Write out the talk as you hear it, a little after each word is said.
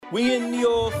We in the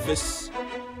office.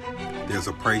 There's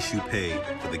a price you pay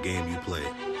for the game you play.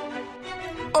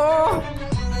 Oh!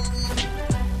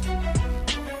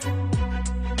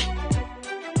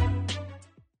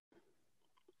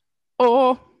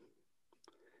 Oh!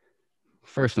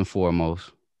 First and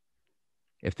foremost,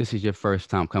 if this is your first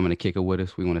time coming to kick it with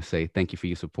us, we want to say thank you for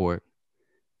your support.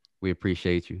 We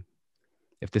appreciate you.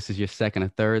 If this is your second or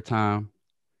third time,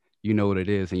 you know what it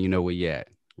is and you know where you're at,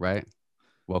 right?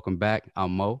 Welcome back.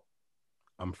 I'm Mo.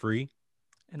 I'm Free.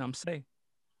 And I'm Say.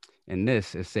 And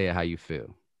this is Say It How You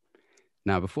Feel.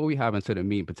 Now, before we hop into the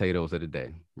meat and potatoes of the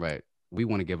day, right, we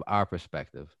want to give our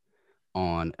perspective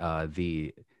on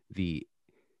the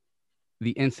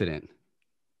incident,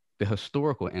 the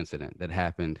historical incident that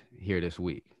happened here this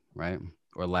week, right?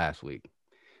 Or last week.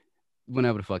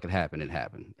 Whenever the fuck it happened.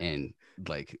 And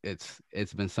like it's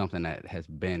been something that has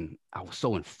been, I was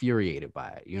so infuriated by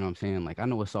it. You know what I'm saying? Like, I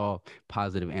know it's all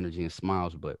positive energy and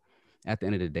smiles, but at the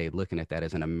end of the day, looking at that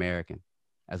as an American,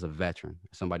 as a veteran,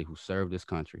 somebody who served this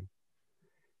country,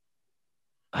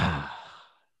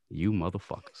 you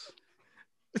motherfuckers.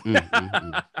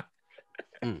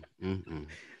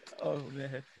 Oh,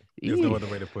 man. There's no other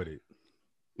way to put it.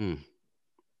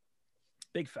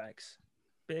 Big facts.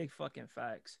 Big fucking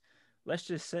facts. Let's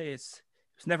just say it's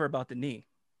never about the knee.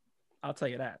 I'll tell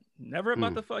you that. Never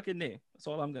about the fucking knee. That's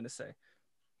all I'm going to say.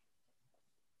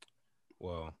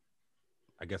 Well,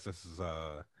 I guess this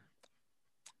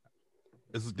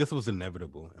was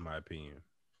inevitable, in my opinion.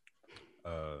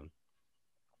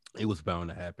 It was bound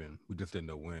to happen. We just didn't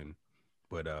know when.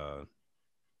 But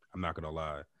I'm not going to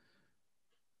lie.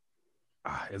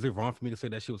 Is it wrong for me to say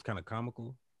that shit was kind of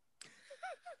comical?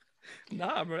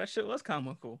 Nah, bro, that shit was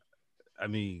comical. I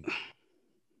mean,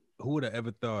 who would have ever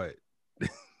thought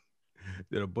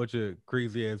that a bunch of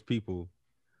crazy ass people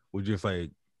would just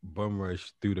like bum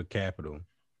rush through the Capitol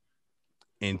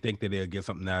and think that they'll get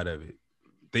something out of it?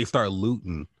 They start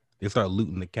looting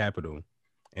the Capitol,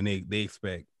 and they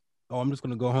expect, oh, I'm just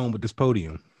gonna go home with this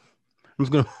podium. I'm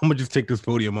gonna just take this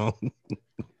podium home.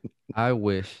 I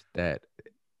wish that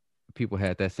people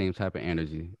had that same type of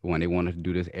energy when they wanted to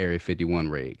do this Area 51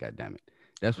 raid. God damn it.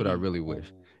 That's what I really wish.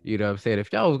 You know what I'm saying?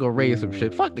 If y'all was gonna raise some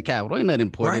shit, fuck the Capitol. Ain't nothing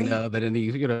important other than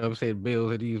these, you know what I'm saying,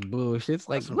 bills and these bullshits.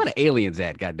 Like, where the aliens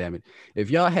at? God damn it. If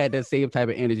y'all had that same type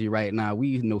of energy right now,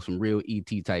 we know some real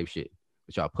ET type shit.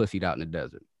 But y'all pussied out in the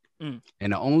desert. And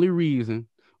the only reason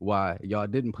why y'all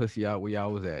didn't pussy out where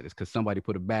y'all was at is because somebody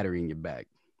put a battery in your back.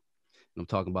 And I'm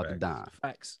talking about the Don.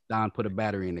 Facts. Don put a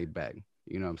battery in their back.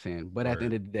 You know what I'm saying? But at the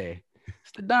end of the day,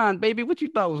 it's the Don, baby. What you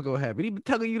thought was gonna happen? He been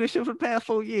telling you this shit for the past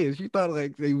 4 years. You thought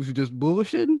like they was just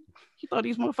bullshitting? You thought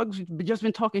these motherfuckers just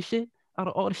been talking shit out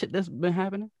of all the shit that's been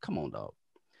happening? Come on, dog.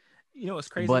 You know what's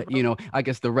crazy? But bro? you know, I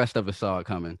guess the rest of us saw it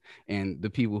coming, and the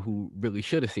people who really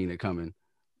should have seen it coming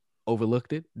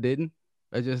overlooked it, didn't.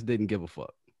 I just didn't give a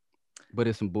fuck. But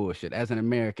it's some bullshit. As an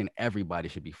American, everybody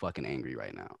should be fucking angry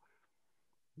right now.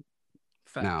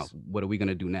 Facts. Now, what are we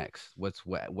gonna do next? What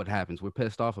happens? We're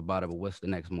pissed off about it, but what's the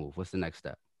next move? What's the next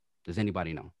step? Does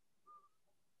anybody know?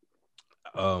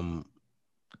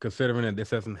 Considering that this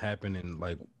hasn't happened in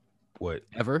like what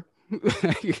ever? No,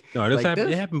 this like happened.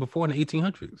 this? It happened before in the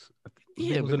 1800s.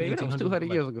 Yeah, but baby, that was 200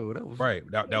 years ago. That was right.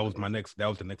 That was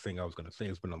the next thing I was gonna say.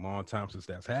 It's been a long time since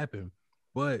that's happened,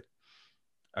 but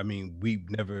I mean, we've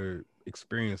never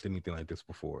experienced anything like this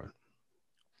before.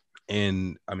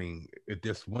 And I mean, if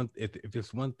there's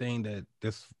one thing that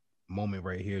this moment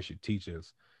right here should teach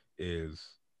us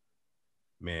is,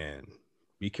 man,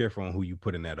 be careful on who you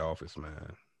put in that office,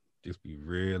 man. Just be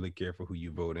really careful who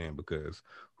you vote in, because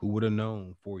who would have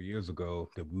known 4 years ago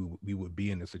that we would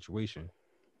be in this situation?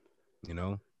 You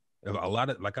know, a lot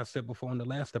of, like I said before in the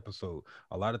last episode,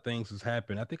 a lot of things has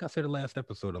happened. I think I said the last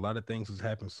episode, a lot of things has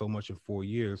happened so much in 4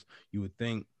 years. You would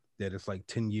think that it's like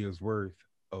 10 years worth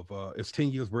of it's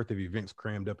 10 years worth of events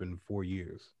crammed up in 4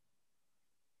 years.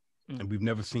 And we've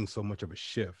never seen so much of a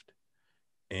shift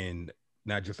in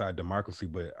not just our democracy,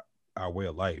 but our way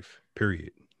of life,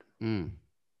 period.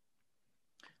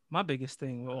 My biggest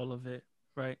thing with all of it,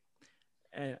 right?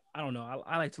 And I don't know,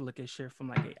 I like to look at shit from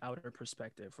like an outer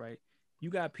perspective, right?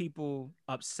 You got people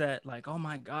upset, like, oh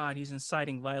my God, he's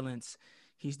inciting violence.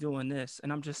 He's doing this.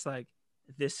 And I'm just like,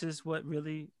 this is what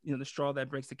really, you know, the straw that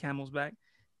breaks the camel's back.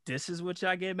 This is what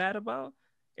y'all get mad about?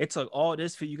 It took all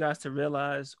this for you guys to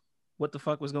realize what the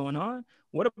fuck was going on?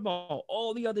 What about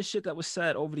all the other shit that was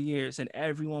said over the years and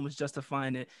everyone was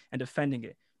justifying it and defending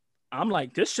it? I'm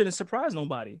like, this shouldn't surprise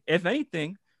nobody. If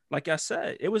anything, like I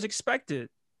said, it was expected.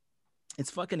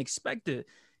 It's fucking expected.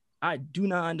 I do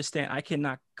not understand. I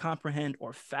cannot comprehend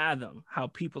or fathom how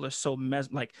people are so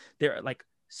like they're like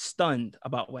stunned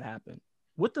about what happened.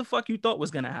 What the fuck you thought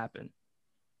was gonna happen?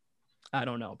 I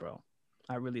don't know, bro.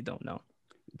 I really don't know.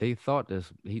 They thought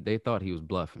they thought he was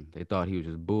bluffing. They thought he was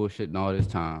just bullshitting all this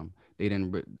time.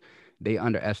 They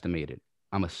underestimated.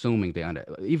 I'm assuming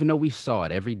even though we saw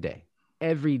it every day,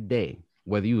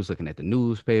 whether you was looking at the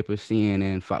newspaper,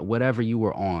 CNN, whatever you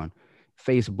were on,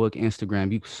 Facebook,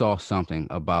 Instagram, you saw something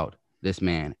about this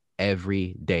man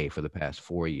every day for the past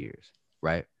 4 years,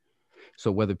 right?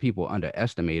 So whether people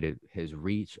underestimated his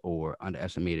reach or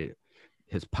underestimated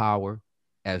his power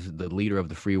as the leader of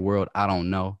the free world, I don't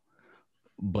know.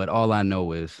 But all I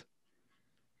know is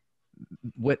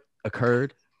what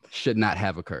occurred should not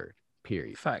have occurred,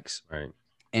 period. Facts. Right.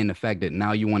 And the fact that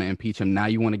now you want to impeach him, now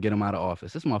you want to get him out of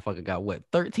office. This motherfucker got what,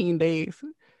 13 days?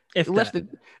 If less that.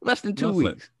 than 2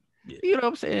 weeks. Yeah. You know what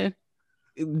I'm saying?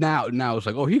 Now it's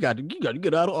like, oh, you got to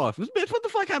get out of office. Bitch, what the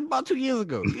fuck happened about 2 years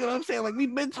ago? You know what I'm saying? Like,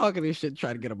 we've been talking this shit,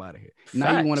 trying to get him out of here. Facts.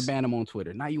 Now you want to ban him on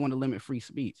Twitter. Now you want to limit free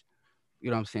speech. You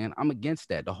know what I'm saying? I'm against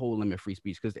that, the whole limit free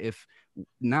speech. Because if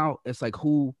now it's like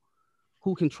who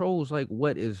controls like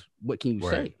what can you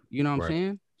say? You know what I'm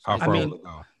saying? How far I mean, will it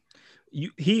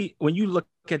go? When you look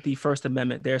at the First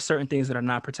Amendment, there are certain things that are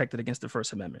not protected against the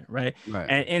First Amendment, right? Right.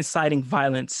 And inciting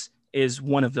violence is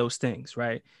one of those things,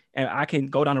 right? And I can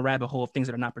go down a rabbit hole of things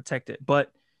that are not protected.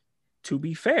 But to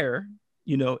be fair,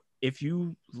 you know, if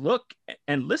you look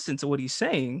and listen to what he's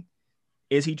saying,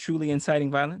 is he truly inciting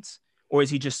violence, or is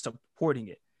he just supporting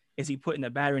it? Is he putting a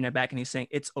battery in the back and he's saying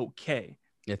it's okay?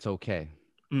 It's okay.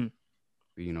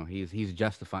 You know, he's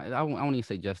justifying. I won't even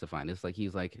say justifying. It's like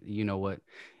he's like, you know what?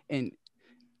 And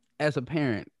as a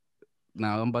parent,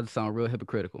 now I'm about to sound real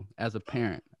hypocritical. As a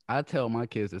parent, I tell my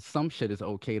kids that some shit is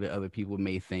okay that other people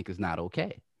may think is not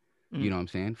okay. You know what I'm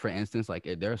saying? For instance, like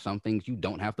there are some things you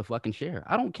don't have to fucking share.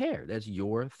 I don't care. That's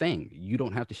your thing. You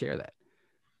don't have to share that.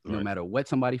 No matter what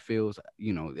somebody feels,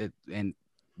 you know, and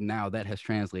now that has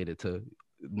translated to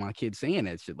my kids saying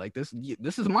that shit like this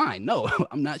is mine. No,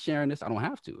 I'm not sharing this. I don't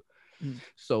have to.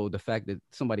 So the fact that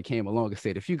somebody came along and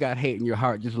said, if you got hate in your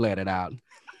heart, just let it out.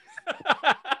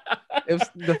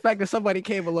 If the fact that somebody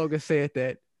came along and said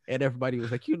that, and everybody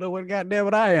was like, you know what, goddamn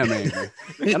it, I am angry,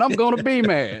 and I'm gonna be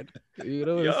mad. You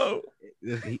know,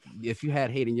 if you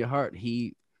had hate in your heart,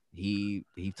 he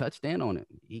touched in on it.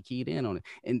 He keyed in on it,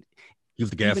 and he was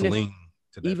the gasoline.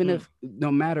 Even if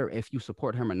no matter if you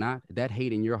support him or not, that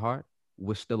hate in your heart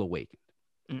was still awakened.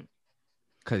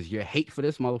 Because your hate for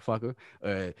this motherfucker,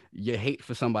 your hate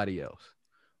for somebody else.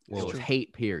 Well, it's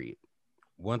hate, period.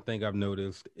 One thing I've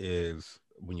noticed is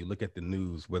when you look at the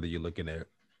news, whether you're looking at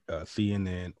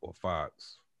CNN or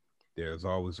Fox, there's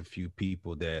always a few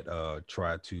people that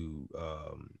try to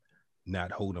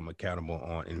not hold them accountable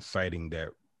on inciting that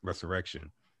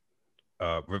resurrection.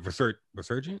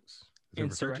 Resurgence?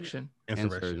 Insurrection.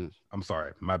 I'm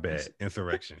sorry. My bad.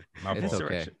 Insurrection. My fault.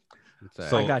 Insurrection. Okay.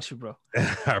 So I got you, bro.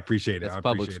 I appreciate it. That's I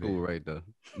public appreciate school it. right there.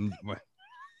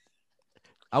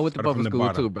 I went to public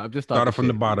school too, bro. I'm just started from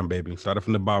the bottom, baby. Started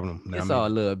from the bottom. Now, it's all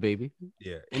love, baby.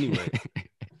 Yeah. Anyway.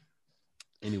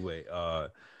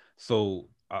 So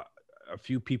a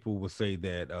few people will say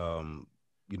that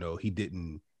you know, he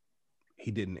didn't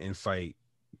incite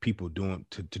people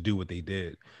to do what they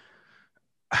did.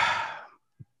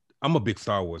 I'm a big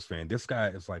Star Wars fan. This guy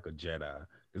is like a Jedi.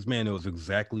 This man knows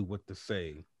exactly what to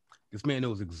say. This man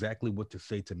knows exactly what to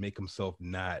say to make himself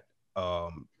not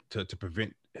to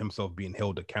prevent himself being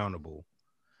held accountable.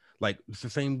 Like it's the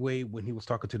same way when he was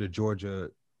talking to the Georgia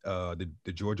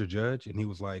judge, and he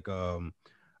was like,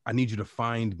 I need you to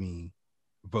find me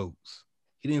votes.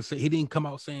 He didn't come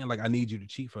out saying like, I need you to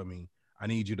cheat for me. I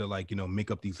need you to, like, you know, make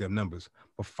up these numbers,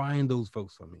 but find those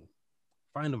votes for me.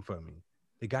 Find them for me.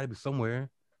 They got to be somewhere.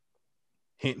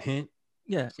 Hint, hint.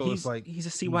 Yeah. So it's like he's a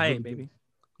CYA, baby.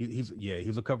 He's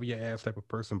a cover your ass type of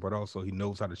person, but also he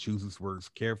knows how to choose his words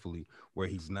carefully, where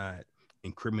he's not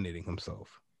incriminating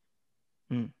himself.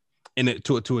 And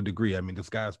to a degree, I mean, this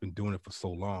guy's been doing it for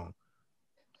so long.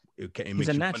 He's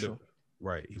a natural.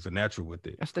 Right. He's a natural with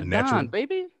it. That's the Don,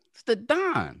 baby. It's the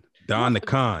Don. Don the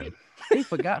Con. They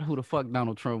forgot who the fuck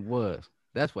Donald Trump was.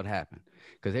 That's what happened.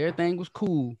 Because everything was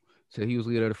cool till he was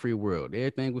leader of the free world.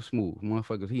 Everything was smooth.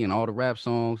 Motherfuckers, he in all the rap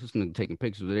songs, this nigga taking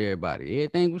pictures with everybody.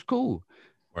 Everything was cool.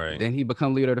 Right. Then he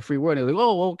become leader of the free world. They're like,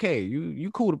 oh, okay,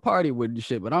 you cool to party with the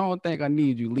shit, but I don't think I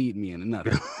need you lead me in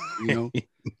another. You know,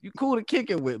 you cool to kick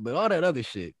it with, but all that other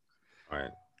shit. Right.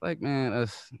 Like, man,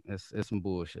 it's some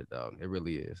bullshit, dog. It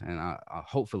really is. And I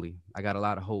hopefully I got a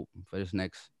lot of hope for this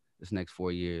next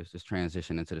 4 years, this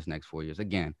transition into this next 4 years.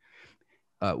 Again,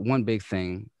 one big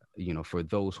thing, you know, for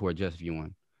those who are just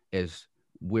viewing is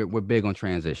we're big on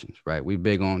transitions, right? We're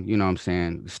big on, you know what I'm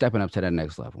saying, stepping up to that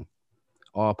next level.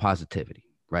 All positivity,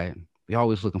 right? We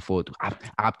always looking forward to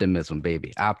optimism,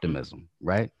 baby, optimism,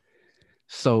 right?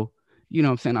 So, you know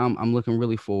what I'm saying? I'm looking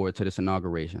really forward to this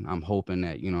inauguration. I'm hoping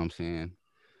that, you know what I'm saying,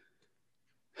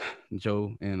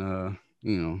 Joe and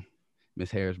you know,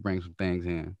 Miss Harris bring some things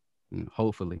in. You know,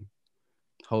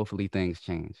 hopefully things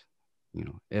change. You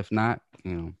know, if not,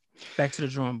 you know, Back to the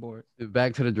drawing board.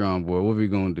 back to the drawing board. What we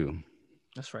gonna do?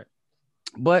 That's right.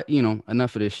 But you know,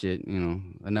 enough of this shit. You know,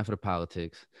 enough of the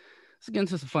politics. Let's get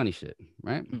into some funny shit,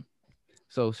 right? Mm.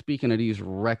 So speaking of these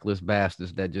reckless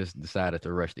bastards that just decided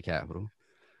to rush the Capitol,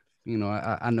 you know,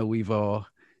 I know we've all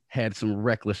had some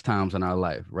reckless times in our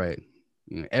life, right?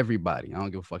 You know, everybody. I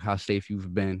don't give a fuck how safe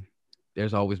you've been.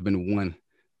 There's always been one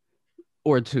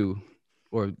or two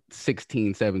or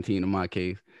 16, 17 in my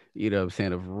case, you know what I'm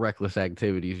saying, of reckless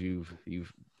activities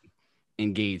you've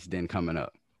engaged in coming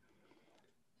up.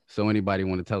 So anybody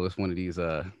want to tell us one of these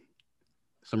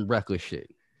some reckless shit?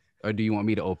 Or do you want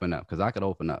me to open up? Because I could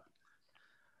open up.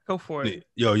 Go for it.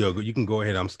 Yo, you can go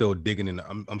ahead. I'm still digging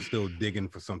I'm still digging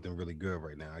for something really good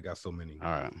right now. I got so many. All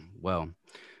right. Well,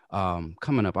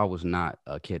 coming up, I was not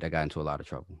a kid that got into a lot of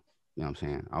trouble. You know what I'm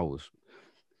saying?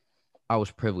 I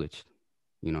was privileged,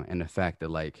 you know, and the fact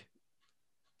that like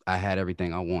I had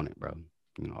everything I wanted, bro.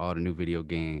 You know, all the new video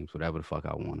games, whatever the fuck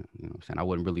I wanted. You know what I'm saying? I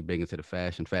wasn't really big into the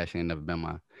fashion. Fashion ain't never been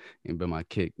my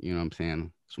kick. You know what I'm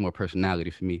saying? It's more personality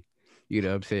for me. You know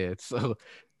what I'm saying? So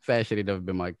fashion ain't never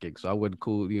been my kick. So I wasn't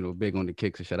cool, you know, big on the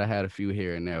kicks and shit. I had a few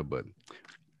here and there, but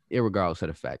irregardless of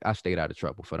the fact, I stayed out of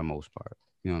trouble for the most part.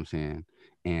 You know what I'm saying?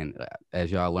 And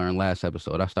as y'all learned last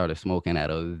episode, I started smoking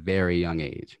at a very young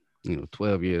age. You know,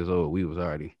 12 years old, we was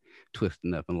already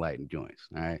twisting up and lighting joints.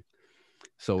 All right.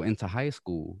 So into high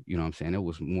school, you know what I'm saying, it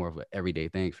was more of an everyday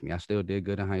thing for me. I still did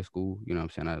good in high school. You know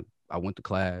what I'm saying? I went to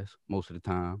class most of the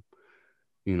time.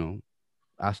 You know,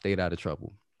 I stayed out of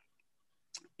trouble.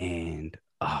 And,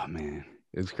 oh, man,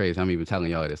 it's crazy. I'm even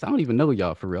telling y'all this. I don't even know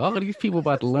y'all for real. All of these people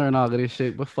about to learn all of this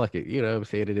shit, but fuck it. You know what I'm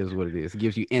saying? It is what it is. It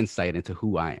gives you insight into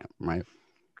who I am, right?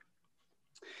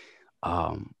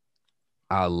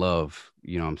 I love,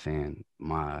 you know what I'm saying,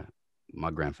 my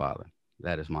grandfather.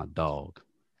 That is my dog.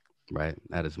 Right,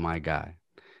 that is my guy.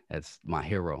 That's my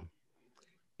hero.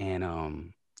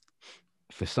 And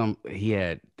for some, he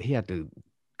had to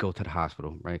go to the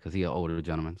hospital, right? Because he an older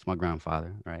gentleman. It's my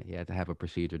grandfather, right? He had to have a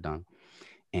procedure done,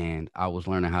 and I was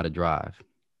learning how to drive.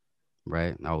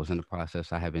 Right, I was in the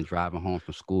process. I had been driving home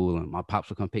from school, and my pops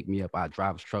would come pick me up. I'd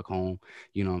drive his truck home.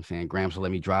 You know what I'm saying? Gramps would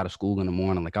let me drive to school in the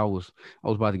morning. Like I was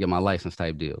about to get my license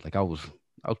type deal. Like I was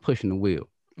pushing the wheel.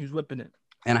 He was whipping it.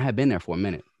 And I had been there for a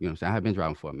minute. You know what I'm saying? I had been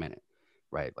driving for a minute.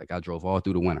 Right. Like I drove all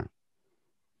through the winter.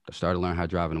 I started learning how to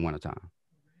drive in the wintertime.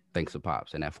 Thanks to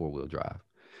Pops and that 4-wheel drive.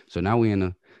 So now we in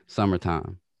the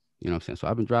summertime. You know what I'm saying? So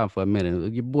I've been driving for a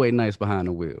minute. Your boy nice behind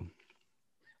the wheel.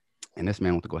 And this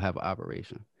man went to go have an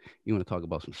operation. You want to talk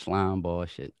about some slime ball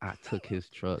shit? I took his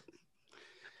truck.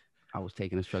 I was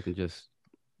taking his truck and just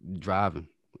driving.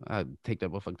 I take that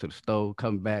motherfucker to the stove,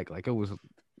 come back. Like it was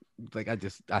like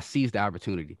I seized the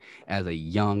opportunity as a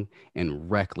young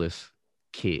and reckless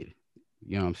kid.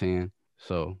 You know what I'm saying?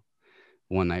 So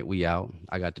one night we out.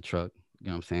 I got the truck. You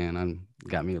know what I'm saying? I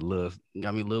got me a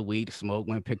little weed to smoke.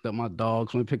 Went and picked up my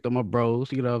dogs. Went and picked up my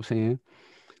bros. You know what I'm saying?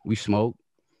 We smoked.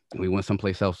 And we went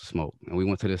someplace else to smoke. And we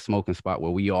went to this smoking spot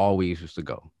where we always used to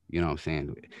go. You know what I'm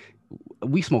saying?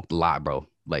 We smoked a lot, bro.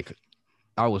 Like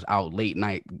I was out late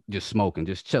night just smoking,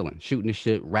 just chilling, shooting the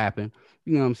shit, rapping.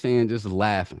 You know what I'm saying? Just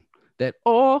laughing. You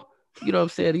know what I'm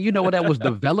saying? You know where that was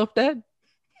developed at?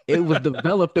 It was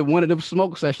developed at one of them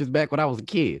smoke sessions back when I was a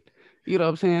kid. You know what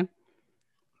I'm saying?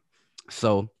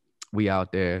 So we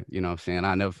out there, you know what I'm saying?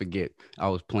 I'll never forget. I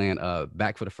was playing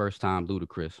Back for the First Time,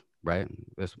 Ludacris, right?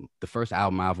 That's the first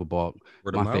album I ever bought.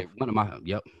 Word of mouth?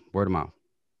 Word of mouth.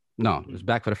 No, it was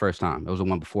Back for the First Time. It was the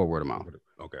one before Word of Mouth.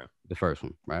 Okay. The first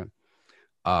one, right?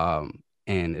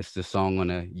 And it's the song on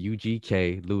the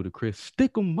UGK, Ludacris,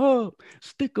 stick 'em up,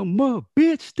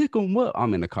 bitch, stick 'em up.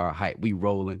 I'm in the car, hype, we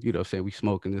rolling, you know what I'm saying? We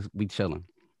smoking this, we chilling.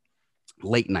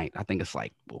 Late night, I think it's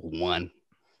like 1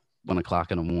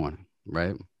 o'clock in the morning,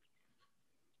 right?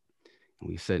 And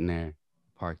we sitting there,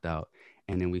 parked out,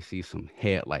 and then we see some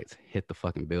headlights hit the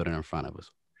fucking building in front of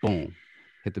us. Boom,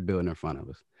 hit the building in front of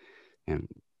us. And,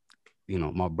 you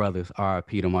know, my brothers,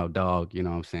 RIP to my dog, you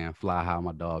know what I'm saying? Fly high,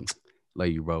 my dog, love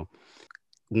you, bro.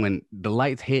 When the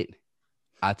lights hit,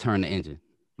 I turned the engine.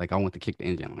 Like I went to kick the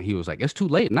engine on. He was like, it's too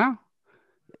late now.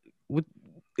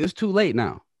 It's too late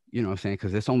now. You know what I'm saying?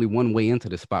 Because it's only one way into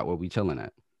the spot where we chilling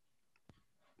at.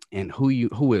 And who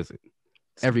is it?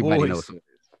 It's Everybody boys. knows who it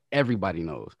is. Everybody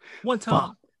knows. One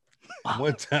time.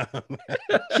 One time.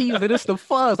 Jesus, it's the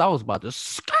fuzz. I was about to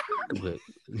But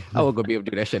I wasn't gonna be able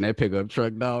to do that shit in that pickup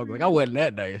truck, dog. Like I wasn't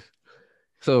that nice.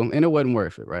 So, and it wasn't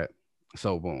worth it, right?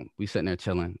 So, boom, we sitting there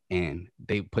chilling, and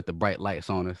they put the bright lights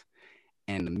on us,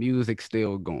 and the music's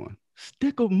still going.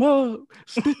 Stick 'em up,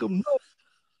 stick 'em up.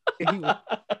 And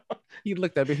he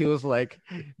looked at me. He was like,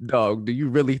 "Dog, do you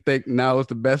really think now is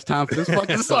the best time for this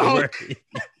fucking song?"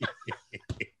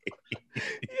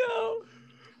 Yo.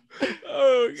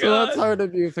 Oh god. So I turned the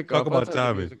music Talk off. about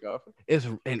timing. It's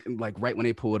and like right when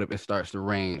they pulled up, it starts to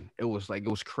rain. It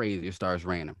was crazy. It starts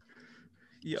raining.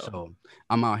 Yo. So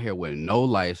I'm out here with no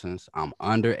license. I'm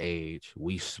underage.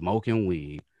 We smoking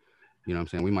weed. You know what I'm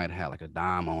saying? We might have had like a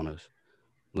dime on us.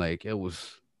 Like it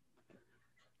was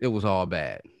all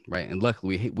bad, right? And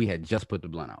luckily we had just put the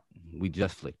blunt out. We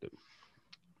just flicked it.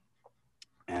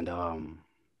 And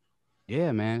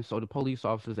yeah, man. So the police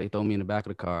officers, they throw me in the back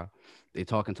of the car. They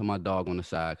talking to my dog on the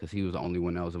side because he was the only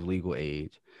one that was of legal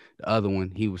age. The other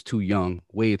one, he was too young,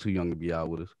 way too young to be out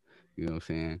with us. You know what I'm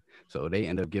saying? So they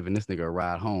end up giving this nigga a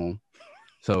ride home.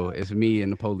 So it's me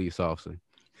and the police officer.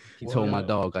 He told my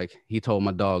dog, like,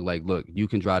 look, you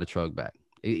can drive the truck back.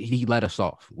 He let us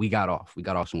off. We got off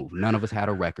smooth. None of us had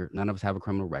a record. None of us have a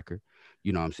criminal record.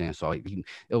 You know what I'm saying? So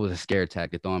it was a scare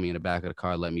tactic, throwing me in the back of the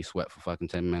car, let me sweat for fucking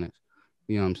 10 minutes.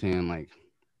 You know what I'm saying? Like,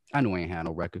 I knew I ain't had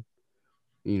no record.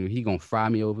 You know, he gonna fry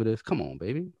me over this. Come on,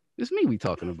 baby. It's me we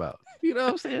talking about. You know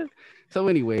what I'm saying? So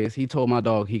anyways, he told my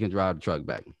dog he can drive the truck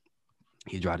back.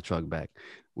 He drive the truck back.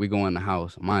 We go in the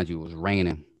house. Mind you, it was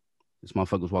raining. This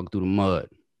motherfucker was walking through the mud.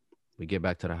 We get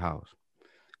back to the house.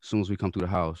 As soon as we come through the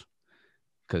house,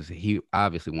 because he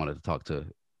obviously wanted to talk to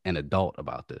an adult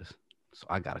about this. So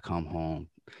I got to come home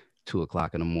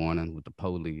 2:00 in the morning with the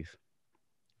police,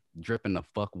 dripping the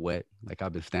fuck wet, like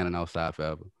I've been standing outside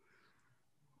forever.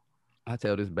 I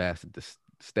tell this bastard to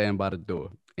stand by the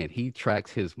door, and he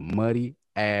tracks his muddy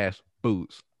ass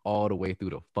boots all the way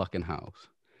through the fucking house.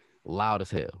 Loud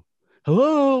as hell.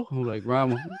 Hello? I'm like,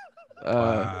 Rama.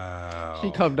 Wow.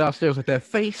 She come downstairs with that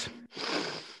face.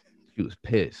 She was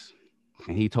pissed.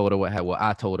 And he told her what happened. Well,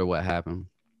 I told her what happened.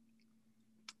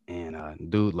 And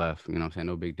dude left. You know what I'm saying?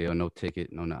 No big deal. No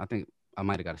ticket. No. I think I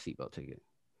might have got a seatbelt ticket.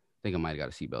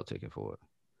 For it.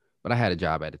 But I had a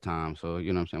job at the time. So,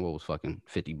 you know what I'm saying? What was fucking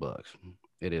 $50?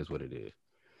 It is what it is.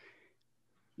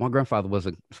 My grandfather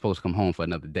wasn't supposed to come home for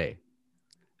another day.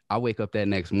 I wake up that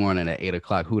next morning at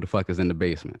 8:00. Who the fuck is in the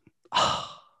basement?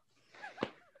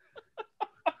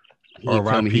 He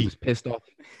told me he was pissed off.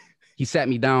 He sat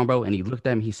me down, bro, and he looked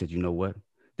at me. He said, you know what?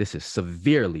 This has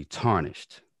severely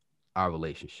tarnished our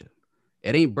relationship.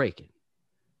 It ain't breaking,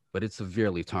 but it's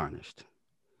severely tarnished.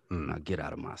 Now get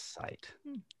out of my sight.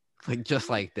 Like, just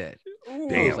like that.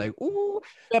 Damn. I was like, ooh.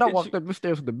 And I walked up the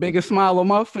stairs with the biggest smile on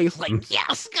my face, like,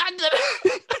 yes, God did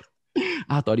it.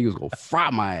 I thought he was going to fry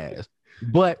my ass.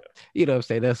 But, you know what I'm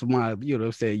saying, that's my, you know what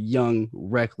I'm saying, young,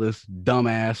 reckless,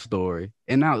 dumbass story.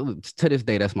 And now, to this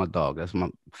day, that's my dog. That's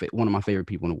one of my favorite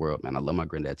people in the world, man. I love my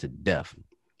granddad to death.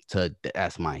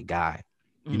 That's my guy.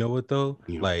 You know what, though?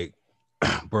 You know? Like,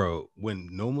 bro, when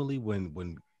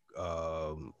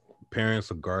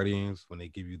parents or guardians, when they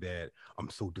give you that, I'm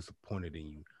so disappointed in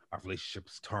you, our relationship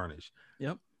is tarnished.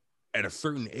 Yep. At a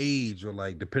certain age, or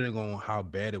like depending on how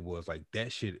bad it was, like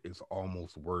that shit is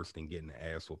almost worse than getting the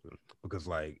ass whooping, because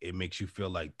like it makes you feel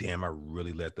like, damn, I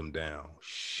really let them down.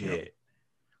 Shit. Yep.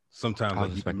 Sometimes I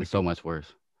was expecting so much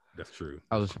worse. That's true.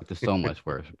 I was expecting so much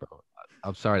worse, bro.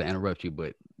 I'm sorry to interrupt you,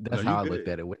 but that's how I looked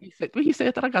at it. When he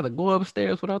said that I got to go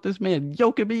upstairs without this man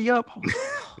yoking me up.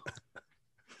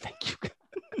 Thank you.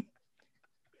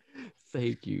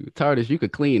 Thank you. TARDIS, you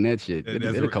could clean that shit.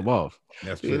 It'll come off.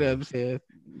 That's true. You know what I'm saying? A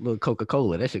little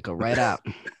Coca-Cola, that shit come right out.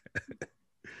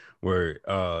 Word.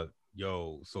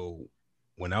 Yo, so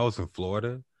when I was in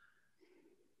Florida,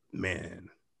 man,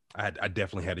 I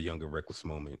definitely had a younger reckless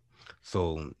moment.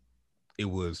 So it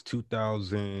was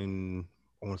 2000,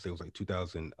 I want to say it was like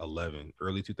 2011,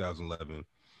 early 2011,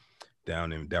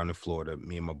 down in Florida.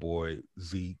 Me and my boy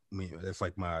Zeke, that's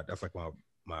like my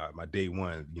day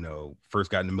one, you know,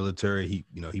 first got in the military. He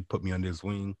put me under his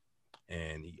wing,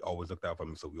 and he always looked out for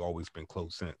me. So we always been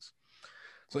close since.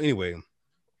 So anyway,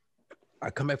 I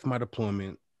come back from my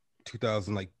deployment,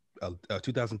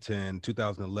 2010,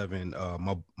 2011.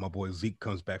 My boy Zeke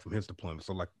comes back from his deployment,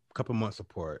 so like a couple months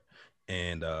apart,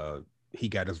 and he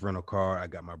got his rental car. I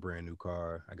got my brand new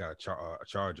car. I got a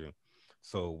Charger.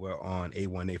 So we're on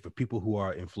A1A. For people who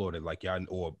are in Florida, like y'all,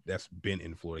 or that's been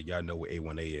in Florida, y'all know what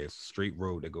A1A is. Straight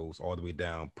road that goes all the way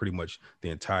down pretty much the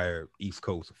entire east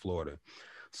coast of Florida.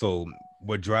 So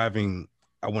we're driving,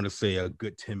 I want to say, a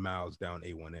good 10 miles down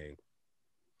A1A,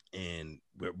 and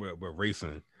we're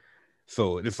racing.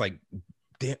 So it's like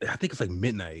damn, I think it's like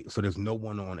midnight, so there's no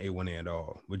one on A1A at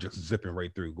all. We're just zipping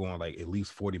right through, going like at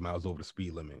least 40 miles over the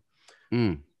speed limit.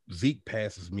 Mm. Zeke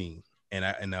passes me, and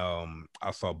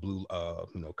I saw blue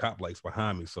cop lights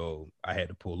behind me, so I had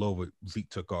to pull over. Zeke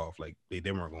took off, like they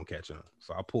weren't gonna catch him,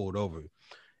 so I pulled over,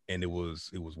 and it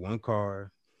was one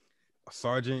car, a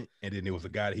sergeant, and then there was a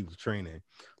guy that he was training.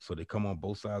 So they come on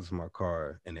both sides of my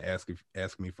car and they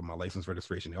ask me for my license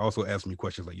registration. They also asked me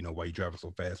questions like, why you driving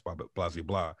so fast, blah, blah, blah, blah,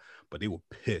 blah. But they were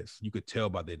pissed. You could tell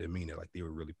by their demeanor, like they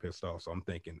were really pissed off. So I'm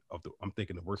thinking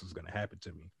the worst is gonna happen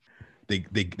to me. They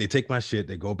take my shit,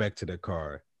 they go back to their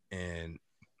car, and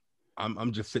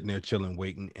I'm just sitting there chilling,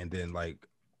 waiting, and then like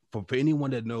for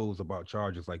anyone that knows about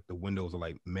Chargers, like the windows are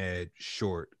like mad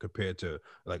short compared to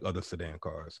like other sedan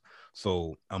cars.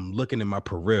 So I'm looking in my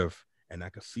periphery and I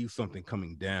could see something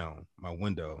coming down my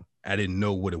window. I didn't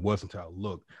know what it was until I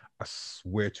looked. I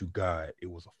swear to God, it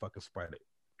was a fucking spider.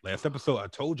 Last episode, I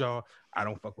told y'all I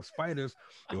don't fuck with spiders.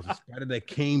 There was a spider that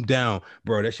came down,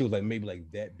 bro. That shit was like maybe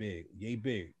like that big, yay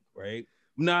big, right?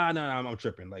 Nah, I'm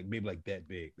tripping. Like maybe like that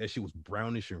big. That shit was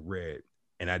brownish and red,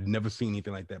 and I'd never seen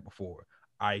anything like that before.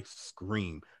 I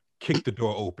scream, kick the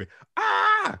door open,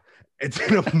 and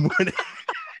then I'm running.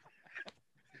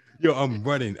 I'm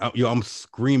running. I'm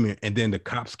screaming, and then the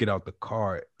cops get out the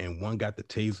car, and one got a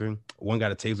taser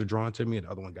drawn to me, and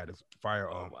the other one got his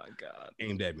firearm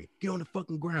aimed at me. Get on the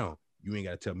fucking ground. You ain't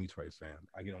gotta tell me twice, fam.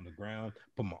 I get on the ground,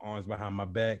 put my arms behind my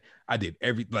back. I did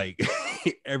everything,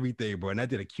 bro. And I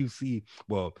did a QC.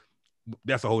 Well,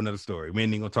 that's a whole nother story. We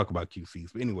ain't even gonna talk about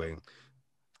QCs, but anyway,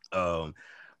 I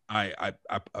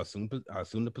assumed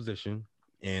the position,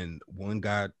 and one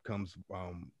guy comes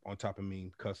on top of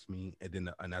me, cussed me,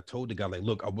 and I told the guy, like,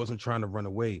 look, I wasn't trying to run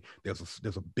away. There's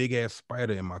a big ass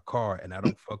spider in my car, and I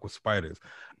don't fuck with spiders.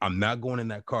 I'm not going in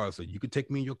that car, so you could take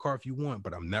me in your car if you want,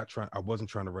 but I wasn't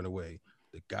trying to run away.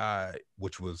 The guy,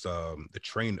 which was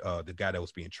the guy that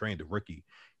was being trained, the rookie,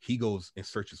 he goes and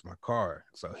searches my car.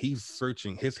 So he's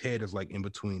searching. His head is like in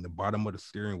between the bottom of the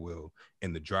steering wheel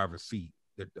and the driver's seat.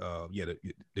 The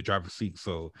driver's seat.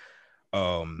 So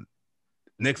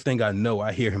next thing I know,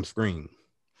 I hear him scream.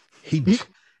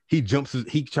 He jumps,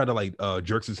 he tried to like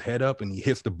jerks his head up and he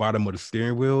hits the bottom of the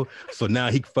steering wheel. So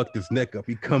now he fucked his neck up.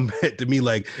 He come back to me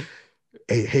like,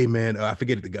 hey man, I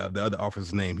forget the other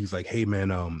officer's name. He's like, hey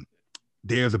man,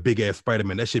 there's a big ass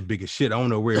Spider-Man. That shit big as shit. I don't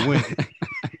know where it went.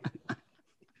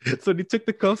 So they took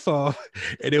the cuffs off,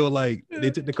 and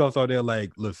they took the cuffs off. They're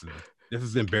like, listen, this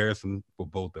is embarrassing for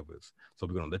both of us. So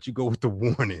we're gonna let you go with the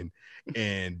warning,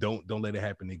 and don't let it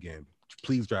happen again.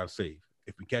 Please drive safe.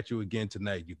 If we catch you again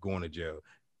tonight, you're going to jail.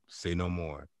 Say no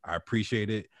more. I appreciate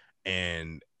it.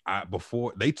 And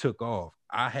before they took off,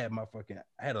 I had a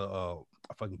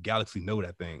fucking Galaxy Note,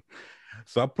 I think.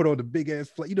 So I put on the big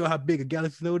ass you know how big a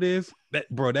Galaxy Note is? That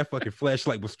fucking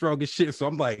flashlight was strong as shit. So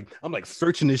I'm like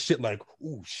searching this shit like,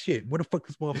 oh shit, where the fuck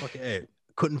this motherfucker at?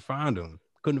 Couldn't find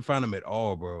him at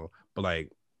all, bro. But like,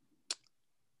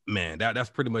 man, that's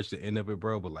pretty much the end of it,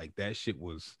 bro. But like that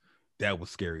was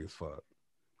scary as fuck.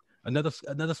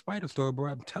 Another spider story, bro.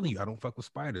 I'm telling you, I don't fuck with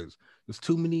spiders. There's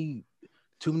too many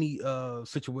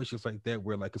situations like that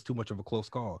where like it's too much of a close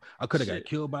call. I could have got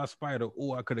killed by a spider,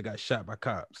 or I could have got shot by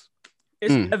cops.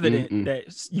 It's evident that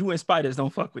you and spiders don't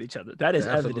fuck with each other. That is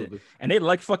evident, and they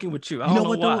like fucking with you. I don't know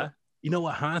why. Though? You know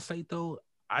what? Hindsight though,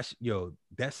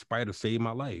 that spider saved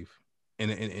my life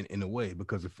in a way,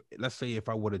 because let's say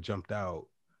I would have jumped out,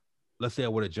 and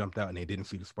they didn't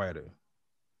see the spider,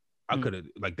 I could have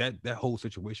like that whole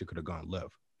situation could have gone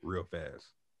left real fast.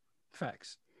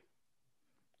 Facts.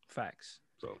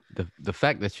 So the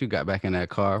fact that you got back in that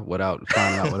car without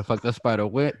finding out where the fuck that spider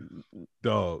went,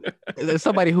 dog. There's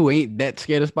somebody who ain't that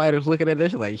scared of spiders looking at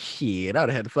this like, shit, I'd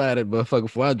have had to find that motherfucker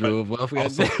before I drove off.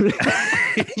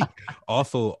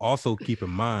 Also keep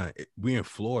in mind, we're in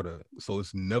Florida, so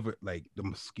it's never like the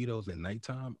mosquitoes at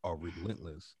nighttime are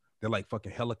relentless. They're like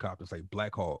fucking helicopters, like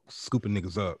Black Hawk, scooping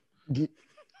niggas up.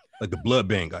 Like the blood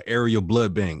bank, an aerial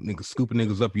blood bank, niggas scooping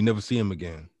niggas up. You never see them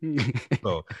again.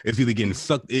 So it's either getting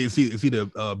sucked. It's either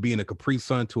being a Capri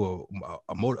Sun to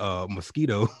a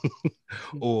mosquito,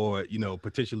 or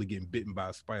potentially getting bitten by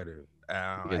a spider.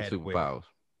 Get superpowers.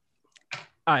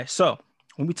 All right, so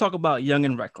when we talk about young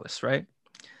and reckless, right?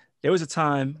 There was a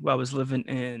time where I was living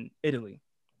in Italy,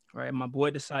 right? And my boy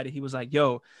decided, he was like,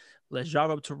 "Yo, let's drive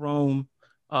up to Rome.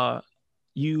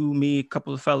 You, me, a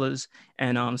couple of fellas,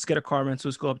 and let's get a car rental.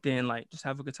 Let's go up there and like just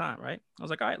have a good time, right?" I was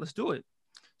like, "All right, let's do it."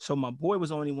 So my boy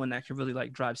was the only one that could really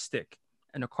like drive stick,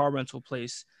 and the car rental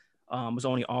place was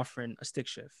only offering a stick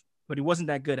shift, but he wasn't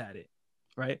that good at it,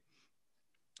 right?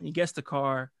 He gets the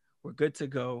car, we're good to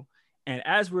go, And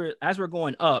as we're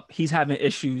going up, he's having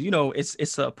issues. You know,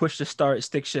 it's a push to start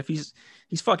stick shift. He's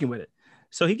fucking with it.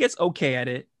 So he gets okay at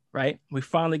it, right? We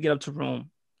finally get up to room.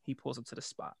 He pulls up to the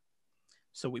spot.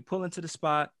 So we pull into the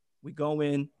spot. We go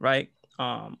in, right?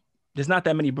 There's not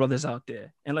that many brothers out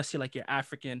there, unless you're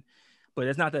African, but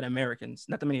there's not that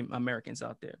many Americans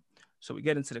out there. So we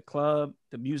get into the club.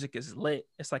 The music is lit.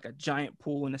 It's like a giant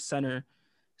pool in the center.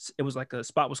 It was like a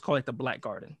spot was called like the Black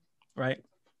Garden, right?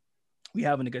 We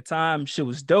having a good time. Shit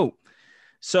was dope.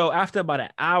 So after about an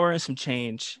hour and some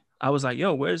change, I was like,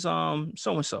 yo, where's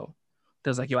so-and-so? They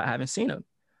was like, yo, I haven't seen him.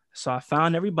 So I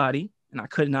found everybody and I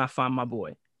could not find my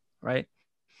boy, right?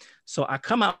 So I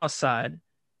come outside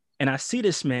and I see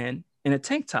this man in a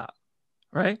tank top,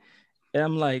 right? And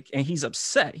I'm like, and he's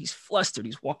upset. He's flustered.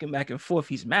 He's walking back and forth.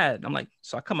 He's mad. I'm like,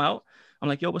 so I come out. I'm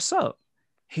like, yo, what's up?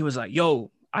 He was like,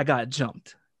 yo, I got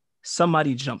jumped.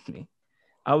 Somebody jumped me.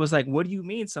 I was like, what do you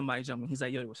mean somebody jumped me? He's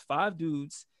like, yo, there was 5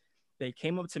 dudes. They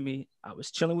came up to me. I was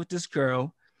chilling with this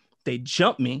girl. They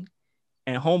jumped me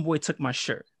and homeboy took my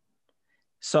shirt.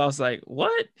 So I was like,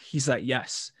 what? He's like,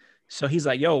 yes. So he's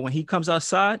like, yo, when he comes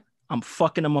outside, I'm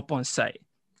fucking him up on sight.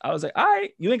 I was like, all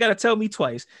right, you ain't got to tell me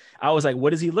twice. I was like, what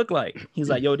does he look like? He's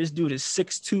like, yo, this dude is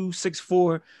 6'2",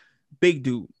 6'4", big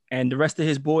dude. And the rest of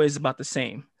his boys is about the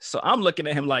same. So I'm looking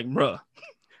at him like, bruh,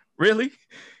 really?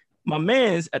 My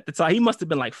man's at the time, he must have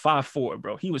been like 5'4",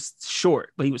 bro. He was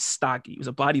short, but he was stocky. He was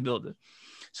a bodybuilder.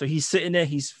 So he's sitting there,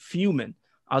 he's fuming.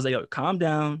 I was like, yo, calm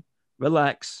down,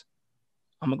 relax.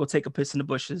 I'm gonna go take a piss in the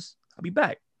bushes. I'll be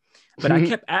back. But I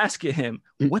kept asking him,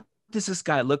 what does this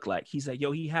guy look like? He's like,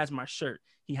 yo, he has my shirt.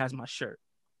 He has my shirt.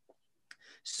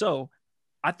 So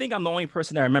I think I'm the only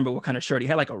person that remember what kind of shirt. He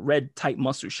had like a red tight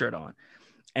muscle shirt on.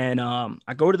 And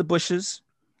I go to the bushes,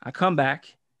 I come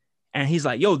back, and he's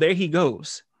like, yo, there he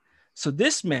goes. So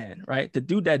this man, right, the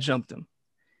dude that jumped him,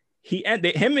 him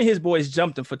and his boys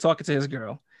jumped him for talking to his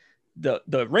girl.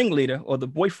 The ringleader or the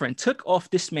boyfriend took off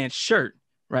this man's shirt,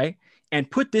 right, and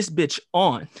put this bitch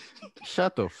on.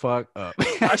 Shut the fuck up.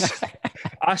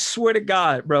 I swear to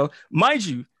God, bro. Mind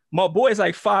you, my boy is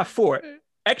like 5'4",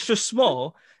 extra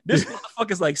small. This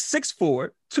motherfucker's like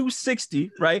 6'4",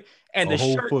 260, right? And a the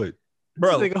whole shirt, foot.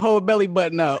 bro, Like a whole belly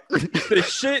button out. the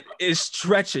shit is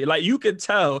stretchy. Like you could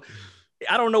tell.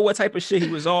 I don't know what type of shit he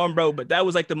was on, bro, but that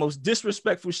was like the most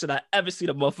disrespectful shit I ever seen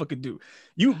a motherfucker do.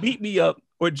 You beat me up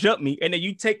or jump me, and then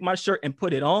you take my shirt and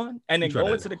put it on, and then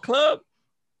go into the club.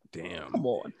 Damn. Come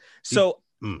on. So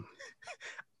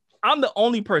I'm the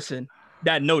only person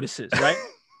that notices, right?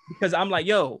 Because I'm like,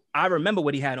 yo, I remember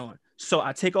what he had on. So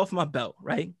I take off my belt,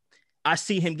 right? I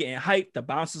see him getting hyped. The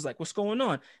bouncer's like, what's going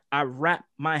on? I wrap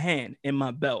my hand in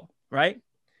my belt, right?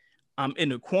 I'm in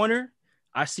the corner.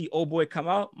 I see old boy come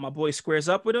out. My boy squares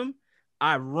up with him.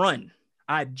 I run.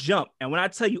 I jump. And when I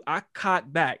tell you, I cock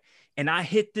back and I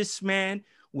hit this man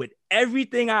with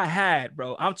everything I had,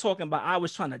 bro. I'm talking about I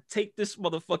was trying to take this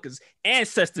motherfucker's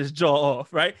ancestors' jaw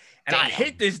off, right? And I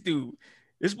hit this dude.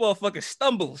 This motherfucker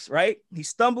stumbles, right? He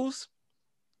stumbles.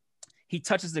 He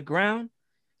touches the ground.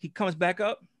 He comes back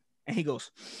up and he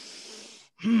goes,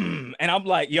 and I'm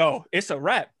like, yo, it's a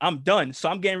wrap. I'm done. So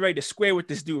I'm getting ready to square with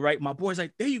this dude, right? My boy's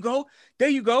like, there you go. There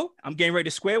you go. I'm getting ready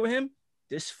to square with him.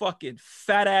 This fucking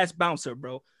fat ass bouncer,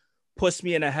 bro, puts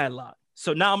me in a headlock.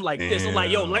 So now I'm like this. I'm like,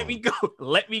 yo, let me go.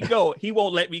 Let me go. He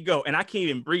won't let me go. And I can't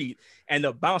even breathe. And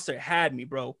the bouncer had me,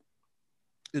 bro.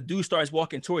 The dude starts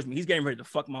walking towards me. He's getting ready to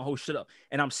fuck my whole shit up.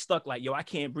 And I'm stuck like, yo, I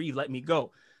can't breathe. Let me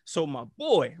go. So my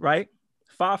boy, right,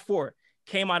 5'4",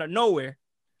 came out of nowhere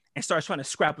and starts trying to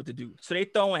scrap with the dude. So they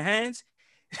throwing hands.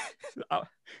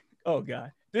 Oh,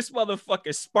 God. This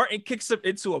motherfucker Spartan kicks him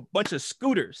into a bunch of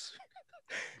scooters.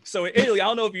 So in Italy, I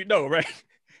don't know if you know, right?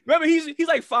 Remember, he's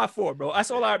like 5'4", bro. That's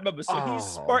all I remember. So he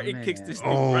Spartan kicks this dude,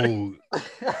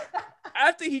 right?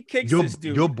 After he kicks this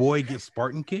dude. Your boy gets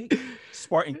Spartan kick?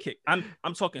 Spartan kick. I'm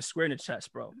talking square in the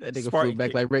chest, bro. That nigga Spartan flew back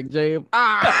kick. like Rick James.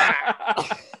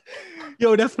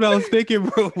 Yo, that's what I was thinking,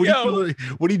 bro. When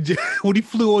he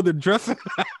flew on the dresser.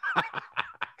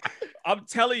 I'm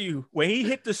telling you, when he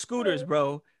hit the scooters,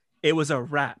 bro, it was a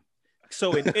wrap.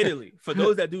 So in Italy, for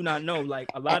those that do not know, like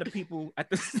a lot of people at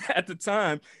the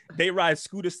time, they ride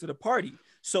scooters to the party.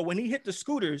 So when he hit the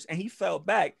scooters and he fell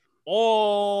back,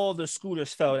 all the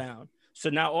scooters fell down. So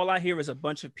now all I hear is a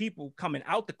bunch of people coming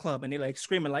out the club and they like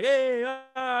screaming like, hey,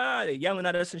 they're yelling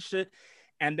at us and shit.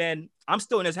 And then I'm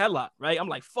still in his headlock, right? I'm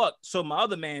like, fuck. So my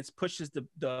other man pushes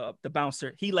the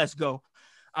bouncer. He lets go.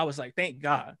 I was like, thank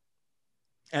God.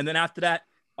 And then after that,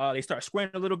 they start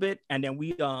squaring a little bit. And then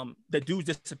the dudes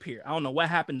disappear. I don't know what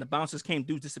happened. The bouncers came,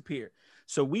 dudes disappear.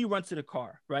 So we run to the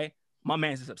car, right? My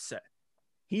man's is upset.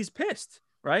 He's pissed,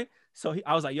 right? So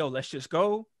I was like, yo, let's just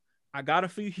go. I got it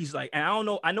for you. He's like, and I don't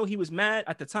know. I know he was mad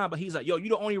at the time, but he's like, yo, you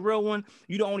the only real one.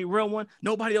 You the only real one.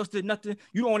 Nobody else did nothing.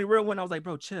 You the only real one. I was like,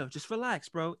 bro, chill. Just relax,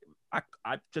 bro.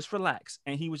 I just relax.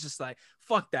 And he was just like,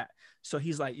 fuck that. So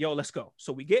he's like, yo, let's go.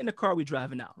 So we get in the car. We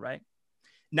driving out, right?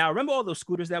 Now, remember all those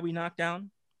scooters that we knocked down?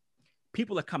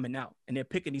 People are coming out and they're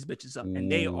picking these bitches up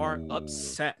and they are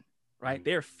upset, right?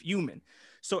 They're fuming.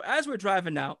 So as we're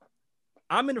driving out,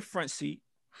 I'm in the front seat.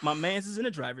 My man's is in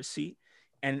the driver's seat.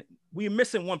 And we're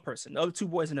missing one person, the other two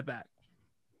boys in the back.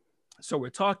 So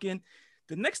we're talking.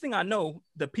 The next thing I know,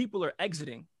 the people are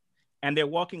exiting and they're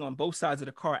walking on both sides of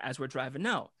the car as we're driving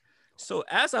out. So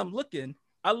as I'm looking,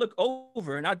 I look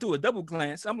over and I do a double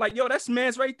glance. I'm like, yo, that's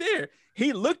man's right there.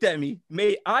 He looked at me,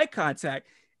 made eye contact,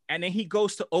 and then he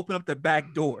goes to open up the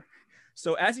back door.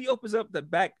 So as he opens up the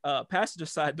back passenger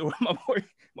side door,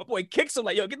 my boy kicks him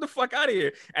like, yo, get the fuck out of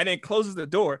here, and then closes the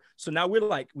door. So now we're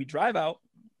like, we drive out,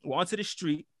 we're onto the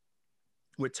street,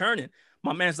 we're turning.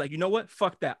 My man's like, you know what?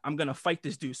 Fuck that. I'm going to fight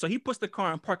this dude. So he puts the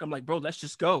car in park. I'm like, bro, let's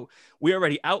just go. We're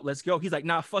already out. Let's go. He's like,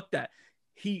 nah, fuck that.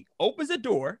 He opens the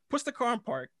door, puts the car in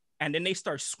park, and then they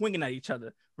start swinging at each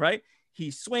other, right? He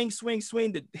swing.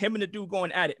 Him and the dude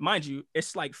going at it. Mind you,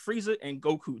 it's like Frieza and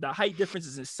Goku. The height difference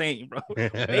is insane, bro.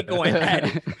 They going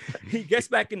at it. He gets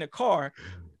back in the car.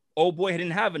 Old boy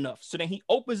didn't have enough. So then he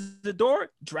opens the door,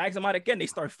 drags him out again. They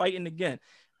start fighting again.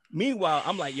 Meanwhile,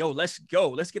 I'm like, yo, let's go.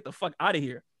 Let's get the fuck out of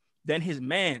here. Then his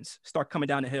mans start coming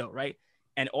down the hill, right?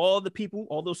 And all the people,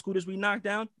 all those scooters we knocked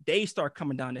down, they start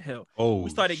coming down the hill. Oh, we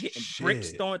started getting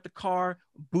bricks thrown at the car,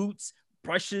 boots,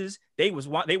 brushes. They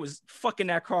was fucking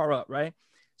that car up, right?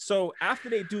 So after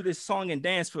they do this song and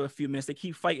dance for a few minutes, they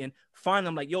keep fighting. Finally,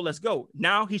 I'm like, yo, let's go.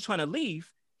 Now he's trying to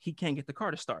leave. He can't get the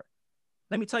car to start.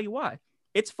 Let me tell you why.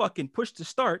 It's fucking push to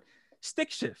start,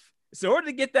 stick shift. So in order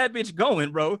to get that bitch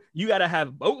going, bro, you got to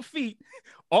have both feet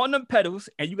on the pedals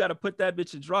and you got to put that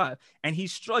bitch in drive. And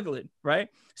he's struggling, right?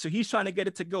 So he's trying to get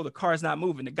it to go. The car's not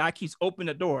moving. The guy keeps opening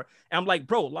the door. And I'm like,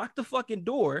 bro, lock the fucking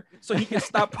door so he can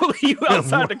stop pulling you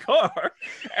outside the car.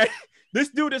 And this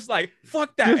dude is like,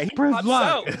 fuck that. Just and he press pops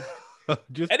lock. out.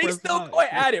 And he's still going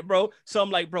at it, bro. So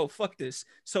I'm like, bro, fuck this.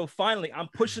 So finally, I'm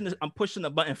pushing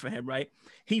the button for him, right?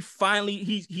 He's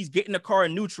getting the car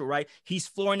in neutral, right? He's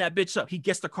flooring that bitch up. He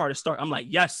gets the car to start. I'm like,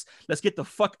 yes, let's get the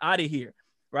fuck out of here,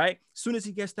 right? As soon as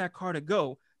he gets that car to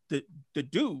go, the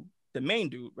dude, the main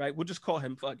dude, right? We'll just call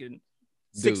him fucking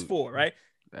 6'4", right?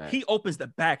 He opens the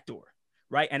back door,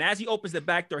 right? And as he opens the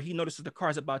back door, he notices the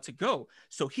car's about to go.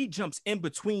 So he jumps in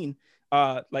between.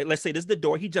 Like let's say this is the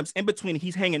door. He jumps in between.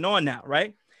 He's hanging on now,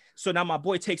 right? So now my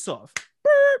boy takes off,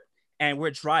 burp, and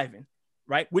we're driving,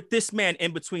 right, with this man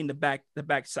in between the back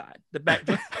side, the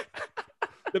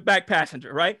back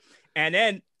passenger, right? And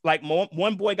then like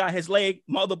one boy got his leg,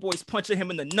 my other boy's punching him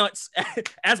in the nuts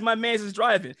as my man's is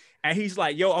driving, and he's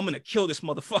like, "Yo, I'm gonna kill this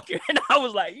motherfucker," and I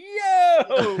was like,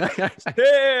 "Yo,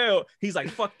 hell!" He's like,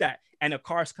 "Fuck that," and a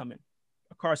car's coming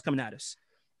at us,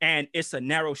 and it's a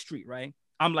narrow street, right?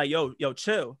 I'm like, yo,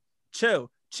 chill.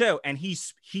 And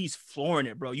he's flooring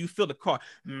it, bro. You feel the car.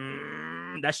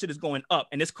 That shit is going up.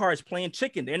 And this car is playing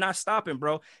chicken. They're not stopping,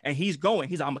 bro. And he's going.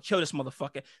 He's like, I'm going to kill this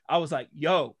motherfucker. I was like,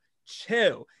 yo,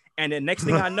 chill. And then next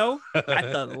thing I know,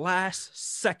 at the last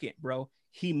second, bro,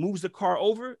 he moves the car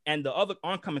over and the other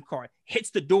oncoming car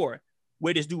hits the door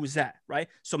where this dude was at, right?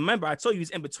 So remember, I told you he's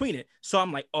in between it. So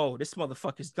I'm like, oh, this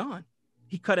motherfucker's gone.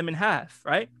 He cut him in half,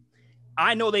 right?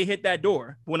 I know they hit that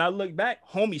door. When I look back,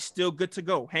 homie's still good to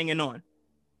go, hanging on.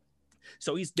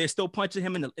 So they're still punching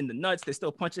him in the nuts. They're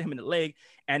still punching him in the leg.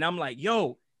 And I'm like,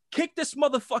 yo, kick this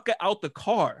motherfucker out the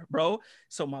car, bro.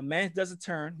 So my man does a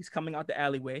turn. He's coming out the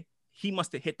alleyway. He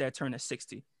must have hit that turn at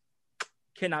 60.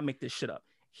 Cannot make this shit up.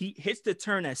 He hits the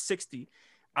turn at 60.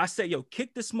 I said, yo,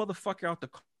 kick this motherfucker out the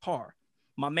car.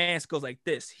 My man goes like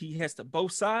this. He heads to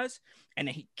both sides, and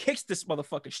then he kicks this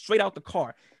motherfucker straight out the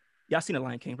car. Y'all seen The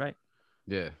Lion King, right?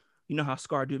 Yeah. You know how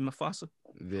Scar did Mufasa?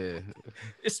 Yeah.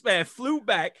 This man flew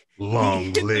back.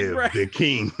 Long live the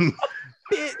king.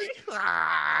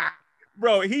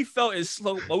 Bro, he felt in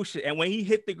slow motion. And when he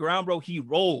hit the ground, bro, he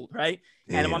rolled, right?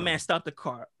 Damn. And my man stopped the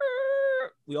car.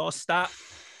 We all stopped.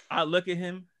 I look at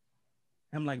him.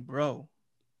 I'm like, bro,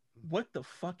 what the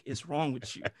fuck is wrong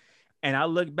with you? And I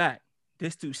look back.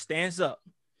 This dude stands up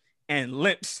and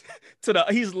limps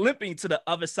he's limping to the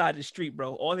other side of the street,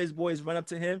 bro. All his boys run up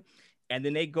to him. And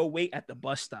then they go wait at the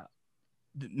bus stop.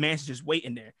 The man's just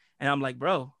waiting there. And I'm like,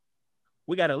 bro,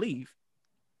 we got to leave.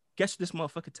 Guess what this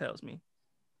motherfucker tells me?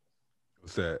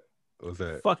 What's that?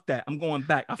 Fuck that. I'm going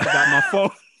back. I forgot my phone.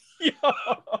 Yo.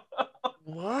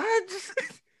 What?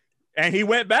 And he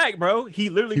went back, bro. He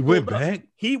literally He went pulled up. back?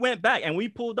 He went back, and we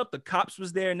pulled up. The cops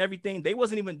was there and everything. They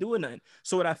wasn't even doing nothing.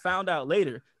 So what I found out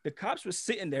later, the cops were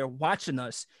sitting there watching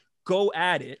us go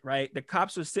at it, right? The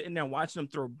cops were sitting there watching them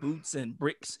throw boots and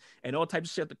bricks and all types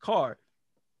of shit at the car.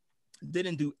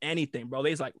 Didn't do anything, bro.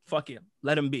 They was like, fuck it,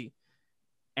 let him be.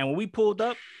 And when we pulled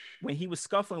up, when he was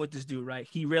scuffling with this dude, right,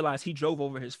 he realized he drove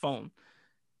over his phone.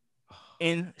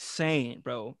 Insane,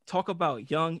 bro. Talk about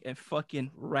young and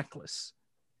fucking reckless.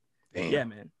 Damn. Yeah,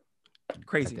 man.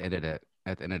 Crazy. At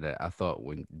the end of that, I thought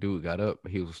when dude got up,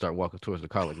 he would start walking towards the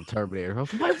car like a Terminator. I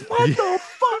was like, what the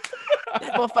fuck?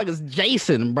 That motherfucker's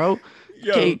Jason, bro.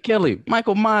 Kate Kelly,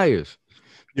 Michael Myers.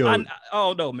 Yo,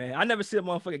 oh no, man. I never see a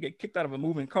motherfucker get kicked out of a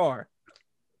moving car.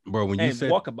 Bro, when you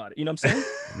said walk about it, you know what I'm saying?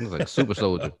 He was like a super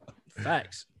soldier.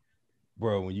 Facts.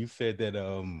 Bro, when you said that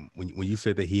when you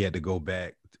said that he had to go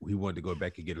back, he wanted to go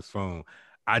back and get his phone.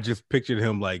 I just pictured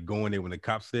him like going there when the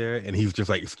cops there, and he's just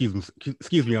like, excuse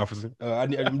me, officer.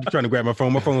 I'm trying to grab my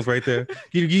phone. My phone's right there.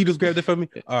 You just grab that for me?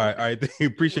 All right.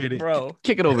 Appreciate it. Bro.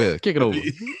 Kick it over here. Kick it over.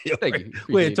 Thank you.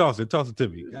 Go ahead, toss it to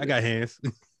me. I got hands.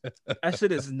 That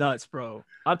shit is nuts, bro.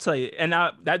 I'll tell you. And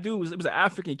that dude was an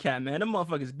African cat, man. Them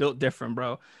motherfuckers built different,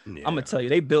 bro. Yeah. I'm gonna tell you,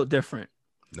 they built different.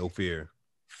 No fear.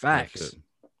 Facts.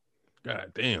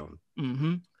 God damn.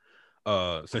 Mm-hmm.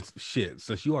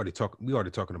 Since we already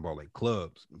talking about like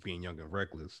clubs being young and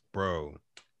reckless, bro.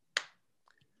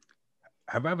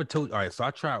 Have I ever told you? All right, so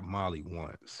I tried Molly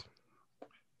once.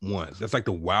 That's like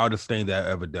the wildest thing that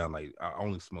I ever done. Like, I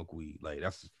only smoke weed. Like,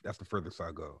 that's the furthest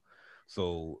I go.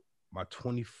 So my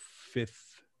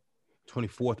 24th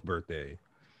birthday,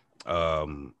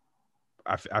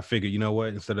 I figured, you know what,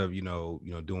 instead of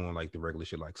doing like the regular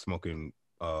shit like smoking,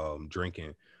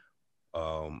 drinking,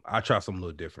 I tried something a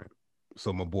little different.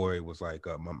 So my boy was like,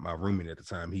 my roommate at the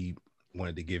time, he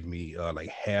wanted to give me like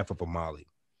half of a Molly.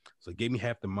 So he gave me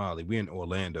half the Molly. We're in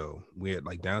Orlando. We're at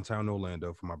like downtown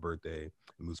Orlando for my birthday.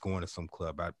 And we was going to some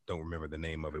club. I don't remember the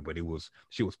name of it, but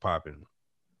she was popping.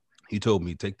 He told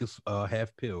me, take this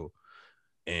half pill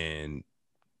and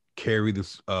carry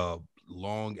this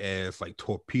long ass like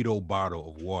torpedo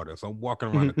bottle of water. So I'm walking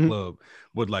around the club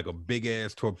with like a big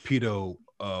ass torpedo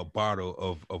bottle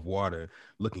of water,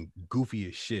 looking goofy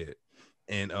as shit.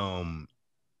 And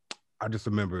I just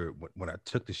remember when I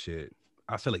took the shit,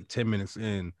 I said like 10 minutes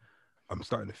in, I'm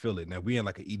starting to feel it. Now we in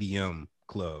like an EDM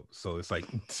club, so it's like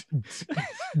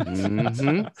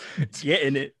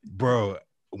getting it, bro.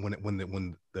 When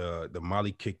the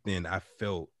Molly kicked in, I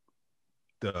felt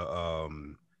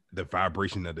the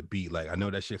vibration of the beat. Like, I know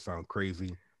that shit sound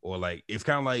crazy, or like it's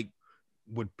kind of like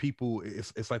what people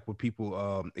it's like what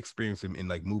people experience in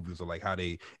like movies, or like how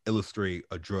they illustrate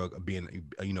a drug being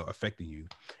affecting you.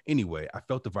 Anyway, I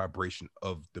felt the vibration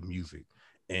of the music,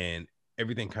 and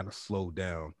everything kind of slowed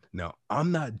down. Now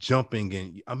I'm not jumping,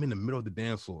 and I'm in the middle of the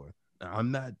dance floor.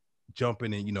 I'm not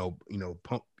jumping and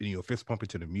pump fist pumping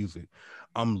to the music.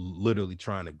 I'm literally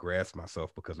trying to grasp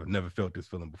myself because I've never felt this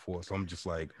feeling before. So I'm just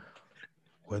like,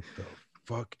 what the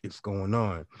fuck is going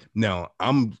on? Now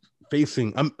I'm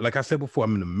like I said before,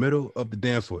 I'm in the middle of the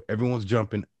dance floor. Everyone's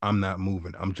jumping. I'm not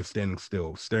moving. I'm just standing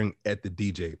still, staring at the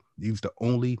DJ. He's the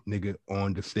only nigga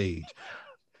on the stage.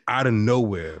 Out of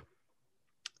nowhere,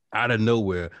 a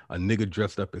nigga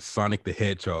dressed up as Sonic the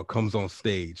Hedgehog comes on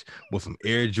stage with some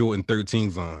Air Jordan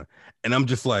 13s on. And I'm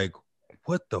just like,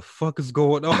 what the fuck is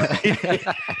going on?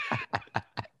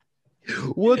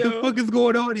 What the fuck is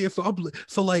going on here? So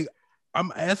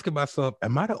I'm asking myself,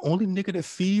 am I the only nigga that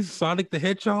sees Sonic the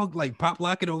Hedgehog like pop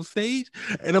locking on stage?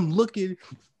 And I'm looking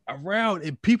around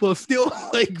and people are still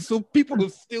like,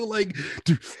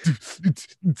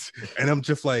 and I'm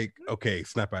just like, okay,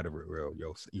 snap out of it, real.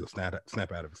 Yo, snap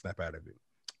out of it.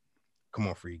 Come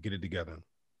on, Free, get it together.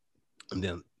 And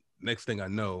then next thing I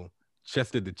know,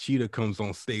 Chester the Cheetah comes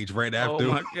on stage right after.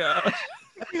 Oh my god.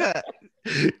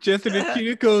 Chester the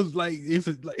Cheetah comes like, it's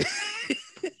like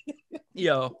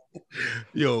Yo,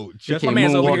 Chester, my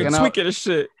man's over here tweaking his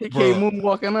shit. He came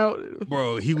moonwalking out.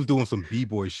 Bro, he was doing some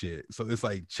b-boy shit. So it's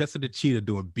like Chester the Cheetah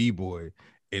doing b-boy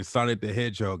and Sonic the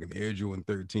Hedgehog and Air Jordan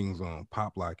 13s on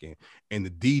pop locking. And the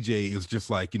DJ is just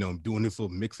like, doing this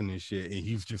little mixing and shit. And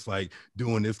he's just like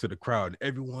doing this to the crowd.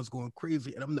 Everyone's going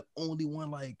crazy. And I'm the only one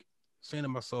like saying to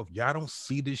myself, y'all don't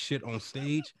see this shit on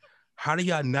stage? How do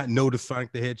y'all not notice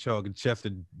Sonic the Hedgehog and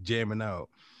Chester jamming out?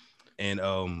 And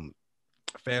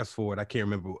fast forward, I can't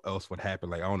remember else what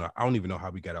happened. Like, I don't even know how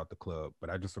we got out the club, but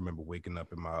I just remember waking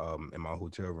up in my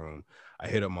hotel room. I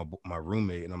hit up my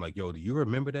roommate and I'm like, yo, do you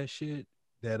remember that shit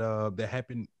that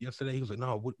happened yesterday? He was like,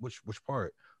 no, which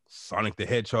part? Sonic the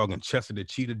Hedgehog and Chester the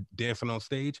Cheetah dancing on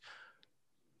stage?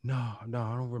 No, I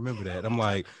don't remember that. I'm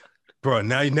like, bro.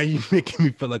 Now you making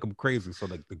me feel like I'm crazy. So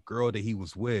like the girl that he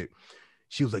was with,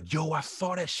 she was like, "Yo, I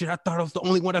saw that shit. I thought I was the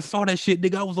only one that saw that shit,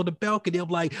 nigga. I was on the balcony. I'm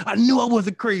like, I knew I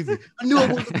wasn't crazy. I knew I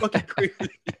wasn't fucking crazy."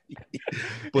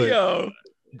 but Yo.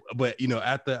 but you know,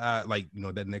 after I like, you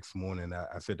know, that next morning,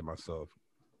 I said to myself,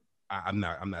 I'm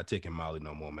not taking Molly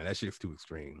no more, man. That shit's too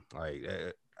extreme. Like,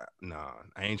 nah,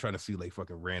 I ain't trying to see like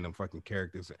fucking random fucking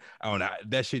characters. I don't know.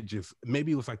 That shit just,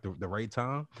 maybe it was like the right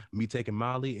time, me taking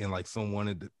Molly, and like someone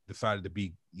had decided to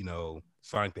be, you know,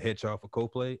 Sonic the Hedgehog for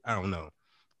Coldplay. I don't know,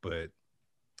 but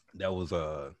that was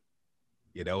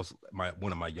yeah, that was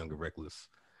one of my younger reckless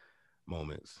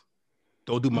moments.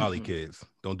 Don't do Molly, kids.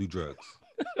 Don't do drugs.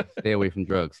 Stay away from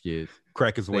drugs, kids.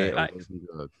 Crack is Stay well. away from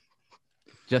drugs.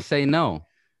 Just say no.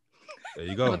 There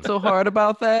you go. What's so hard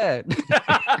about that?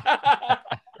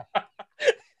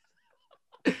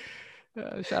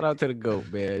 Shout out to the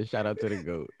GOAT, man. Shout out to the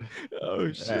GOAT.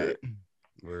 Oh shit.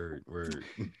 Word.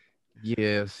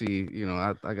 Yeah, see, you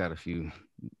know, I got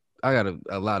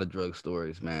a lot of drug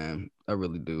stories, man. I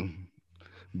really do.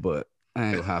 But I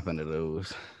ain't gonna hop into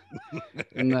those.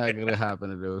 I'm not gonna hop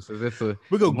into those. So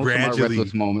we go most gradually. of my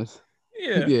reckless moments.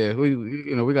 Yeah.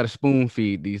 We got to spoon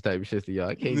feed these type of shit to y'all.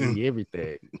 I can't give you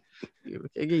everything. I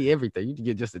can't give you everything. You can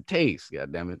get just a taste.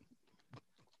 God damn it.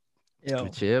 Yo.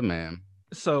 But yeah, man.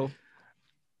 So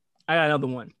I got another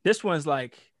one. This one's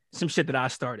like some shit that I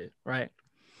started, right?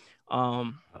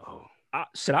 I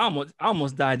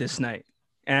almost died this night,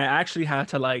 and I actually had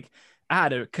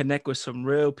to connect with some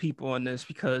real people on this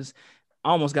because I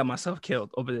almost got myself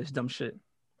killed over this dumb shit.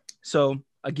 So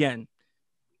again,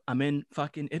 I'm in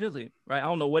fucking Italy, right? I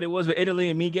don't know what it was with Italy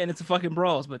and me getting into fucking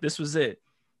brawls, but this was it.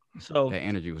 So that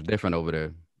energy was different over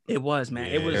there. It was, man.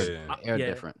 Yeah. It was air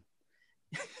different.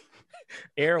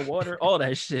 Air, water, all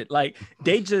that shit. Like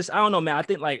they just, I don't know, man. I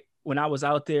think like when I was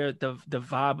out there, the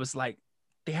vibe was like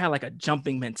they had like a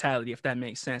jumping mentality, if that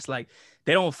makes sense. Like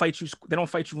they don't fight you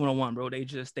one-on-one, bro.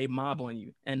 They mob on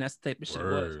you, and that's the type of shit it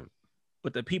was.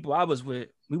 But the people I was with,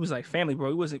 we was like family, bro.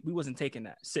 We wasn't taking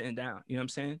that, sitting down. You know what I'm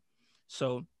saying?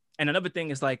 So, and another thing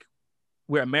is like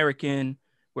we're American,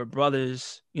 we're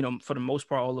brothers. You know, for the most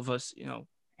part, all of us, you know,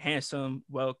 handsome,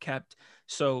 well kept.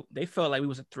 So they felt like we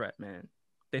was a threat, man.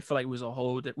 They felt like we was a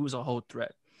whole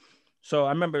threat. So I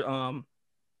remember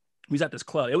we was at this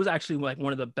club. It was actually like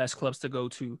one of the best clubs to go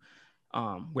to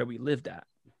where we lived at.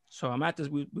 So I'm at this,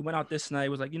 we went out this night. It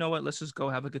was like, you know what, let's just go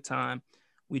have a good time.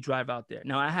 We drive out there.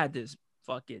 Now I had this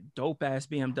fucking dope ass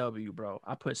BMW, bro.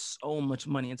 I put so much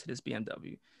money into this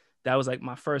BMW. That was like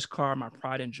my first car, my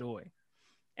pride and joy.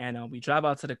 And we drive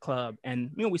out to the club,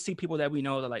 and you know, we see people that we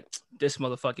know that like, this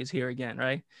motherfucker's here again,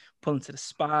 right? Pulling to the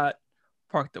spot,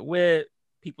 park the whip.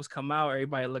 People's come out,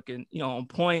 everybody looking, you know, on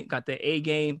point, got their A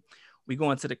game. We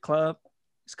go into the club.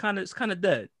 It's kind of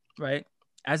dead, right?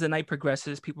 As the night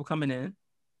progresses, people coming in.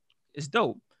 It's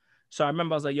dope. So I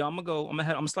remember I was like, yo, I'm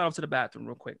gonna slide off to the bathroom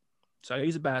real quick. So I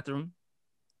use the bathroom.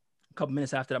 A couple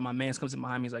minutes after that, my man comes in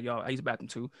behind me. He's like, yo, I use the bathroom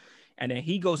too. And then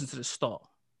he goes into the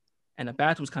stall. And the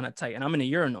bathroom's kind of tight. And I'm in a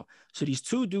urinal. So these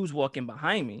two dudes walk in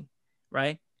behind me,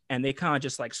 right? And they kind of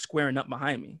just like squaring up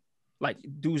behind me. Like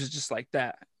dudes is just like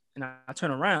that. And I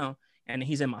turn around and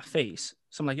he's in my face.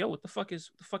 So I'm like, yo, what the fuck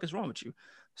is wrong with you?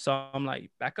 So I'm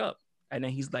like, back up. And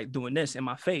then he's like doing this in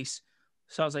my face.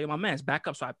 So I was like, yo, my man's back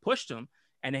up. So I pushed him,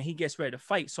 and then he gets ready to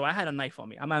fight. So I had a knife on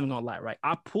me. I'm not even gonna lie, right?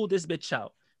 I pulled this bitch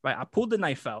out, right? I pulled the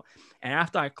knife out. And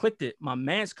after I clicked it, my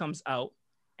man's comes out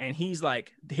and he's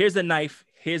like, here's the knife.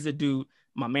 Here's the dude.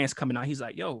 My man's coming out. He's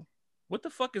like, yo, what the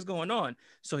fuck is going on?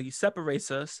 So he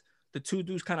separates us. The two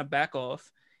dudes kind of back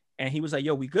off. And he was like,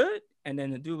 yo, we good? And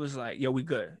then the dude was like, yo, we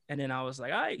good. And then I was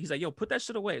like, all right. He's like, yo, put that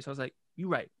shit away. So I was like, you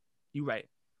right.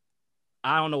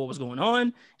 I don't know what was going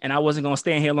on. And I wasn't going to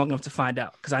stay in here long enough to find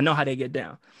out because I know how they get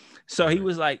down. So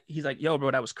he's like, yo,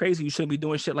 bro, that was crazy. You shouldn't be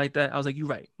doing shit like that. I was like, you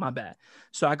right. My bad.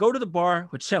 So I go to the bar.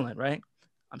 We're chilling, right?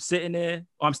 I'm standing there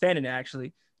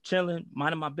actually, chilling,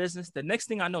 minding my business. The next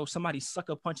thing I know, somebody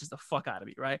sucker punches the fuck out of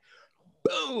me, right?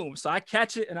 Boom. So I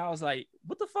catch it and I was like,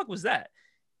 what the fuck was that?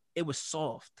 It was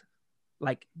soft.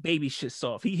 Like baby shit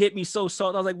soft. He hit me so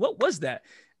soft. I was like, what was that?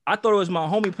 I thought it was my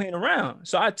homie playing around.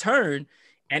 So I turned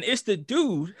and it's the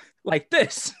dude like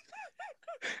this.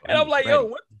 And I'm like,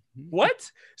 yo,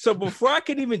 what? So before I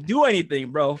could even do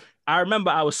anything, bro, I remember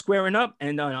I was squaring up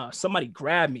and somebody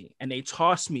grabbed me and they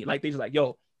tossed me. Like they was like,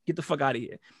 yo, get the fuck out of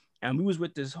here. And we was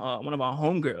with this, one of our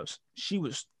homegirls. She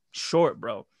was short,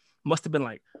 bro. Must have been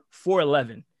like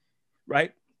 4'11",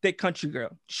 right? Thick country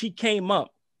girl. She came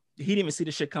up. He didn't even see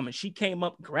the shit coming. She came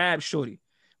up, grabbed Shorty,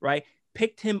 right?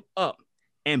 Picked him up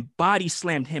and body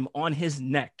slammed him on his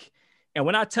neck. And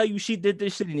when I tell you she did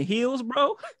this shit in the heels,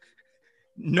 bro,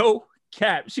 no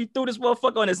cap. She threw this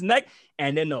motherfucker on his neck,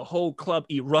 and then the whole club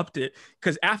erupted.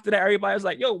 Because after that, everybody was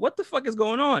like, yo, what the fuck is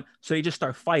going on? So they just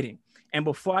start fighting. And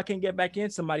before I can get back in,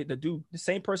 the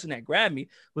same person that grabbed me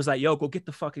was like, yo, go get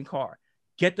the fucking car.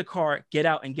 Get the car, get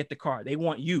out and get the car. They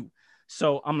want you.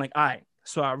 So I'm like, all right.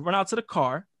 So I run out to the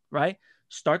car, right?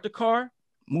 Start the car,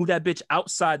 move that bitch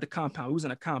outside the compound. We was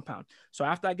in a compound. So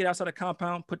after I get outside the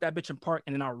compound, put that bitch in park,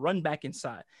 and then I run back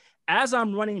inside. As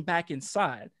I'm running back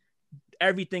inside,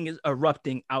 everything is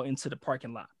erupting out into the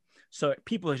parking lot. So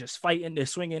people are just fighting. They're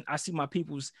swinging. I see my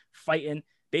people's fighting.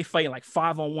 They fighting like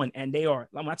 5-on-1, and they are.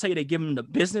 When I tell you, they giving them the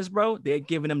business, bro. They're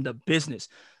giving them the business.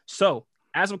 So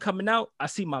as I'm coming out, I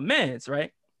see my man's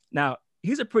right now.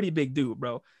 He's a pretty big dude,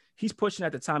 bro. He's pushing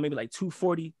at the time maybe like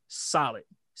 240 solid,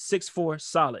 6'4"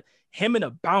 solid. Him and a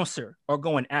bouncer are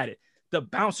going at it. The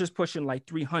bouncer's pushing like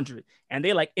 300, and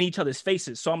they like in each other's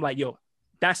faces. So I'm like, yo,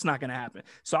 that's not gonna happen.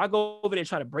 So I go over there and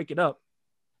try to break it up.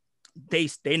 They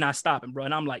not stopping, bro.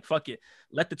 And I'm like, fuck it.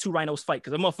 Let the two rhinos fight,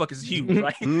 because the motherfuckers is huge,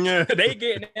 right? They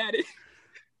getting at it.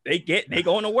 They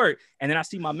going to work. And then I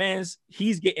see my man's,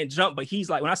 he's getting jumped, but he's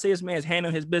like, when I say this man's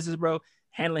handling his business, bro,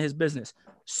 handling his business.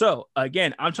 So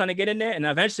again, I'm trying to get in there. And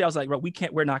eventually I was like, bro,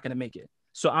 we're not going to make it.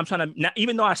 So I'm trying to,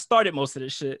 even though I started most of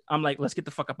this shit, I'm like, let's get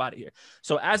the fuck up out of here.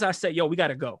 So as I said, yo, we got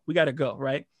to go,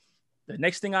 right? The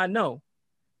next thing I know,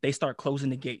 they start closing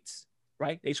the gates,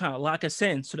 right? They trying to lock us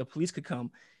in so the police could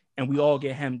come and we all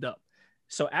get hemmed up.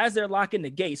 So as they're locking the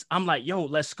gates, I'm like, yo,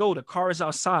 let's go. The car is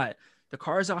outside.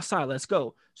 Let's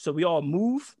go. So we all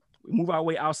move. We move our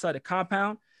way outside the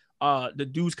compound. The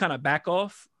dudes kind of back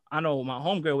off. I know my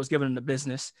homegirl was giving them the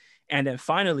business. And then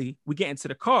finally we get into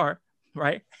the car,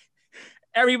 right?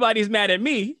 Everybody's mad at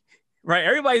me, right?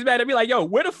 Everybody's mad at me like, yo,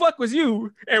 where the fuck was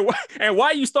you? And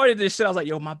why you started this shit? I was like,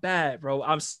 yo, my bad, bro.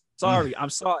 I'm sorry.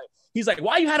 He's like,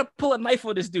 why you had to pull a knife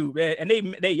on this dude, man?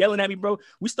 And they yelling at me, bro.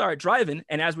 We started driving,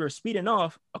 and as we were speeding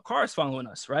off, a car is following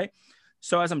us, right?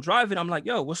 So as I'm driving, I'm like,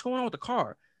 yo, what's going on with the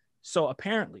car? So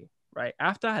apparently, right,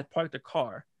 after I had parked the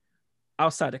car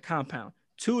outside the compound,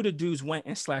 two of the dudes went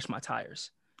and slashed my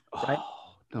tires, right?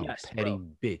 Oh, yes, petty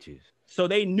bitches. So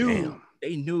they knew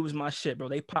it was my shit, bro.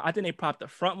 I think they popped the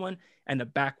front one and the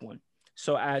back one.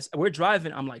 So as we're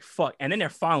driving, I'm like, fuck. And then they're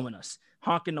following us,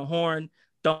 honking the horn,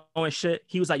 throwing shit.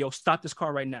 He was like, yo, stop this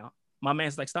car right now. My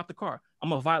man's like, stop the car. I'm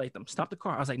gonna violate them. Stop the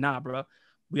car. I was like, nah, bro.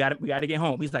 We gotta get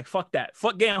home. He's like, fuck that.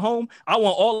 Fuck getting home. I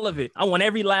want all of it. I want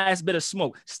every last bit of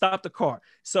smoke. Stop the car.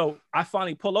 So I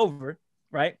finally pull over,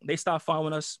 right? They stopped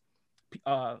following us.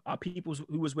 Our people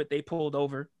who was with, they pulled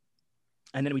over.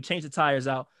 And then we changed the tires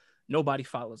out. Nobody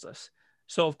follows us.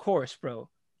 So of course, bro,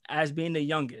 as being the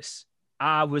youngest,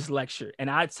 I was lectured. And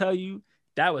I tell you,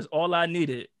 that was all I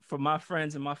needed for my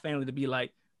friends and my family to be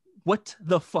like, what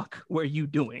the fuck were you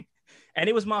doing? And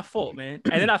it was my fault, man.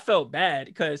 And then I felt bad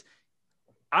because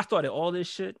I started all this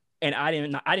shit and I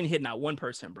didn't hit not one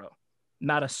person, bro.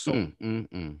 Not a soul.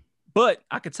 But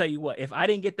I could tell you what, if I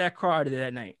didn't get that car out of there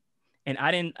that night and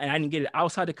I didn't get it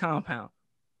outside the compound,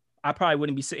 I probably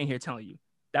wouldn't be sitting here telling you.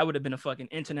 That would have been a fucking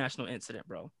international incident,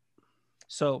 bro.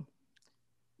 So,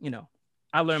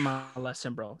 I learned my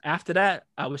lesson, bro. After that,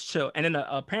 I was chill. And then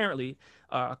apparently,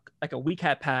 like a week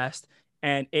had passed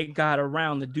and it got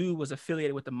around. The dude was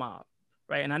affiliated with the mob,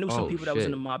 right? And I knew some people that was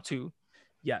in the mob too.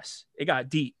 Yes, it got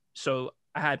deep. So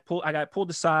I got pulled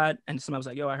aside and somebody was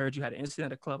like, yo, I heard you had an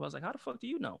incident at a club. I was like, how the fuck do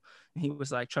you know? And he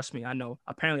was like, trust me, I know.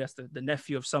 Apparently that's the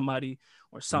nephew of somebody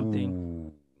or something.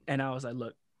 Ooh. And I was like,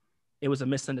 look, it was a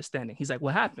misunderstanding. He's like,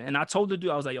 what happened? And I told the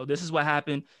dude, I was like, yo, this is what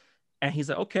happened. And he's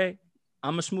like, okay,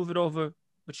 I'm gonna smooth it over,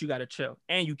 but you gotta chill.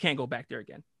 And you can't go back there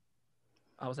again.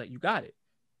 I was like, you got it.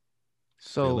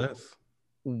 So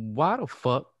why the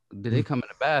fuck did they come in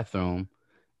the bathroom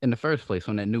in the first place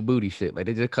on that new booty shit? Like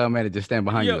they just come in and just stand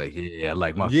behind you like, yeah, I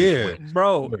like my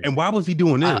bro. And why was he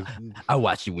doing this? I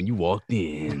watched you when you walked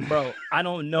in. Bro, I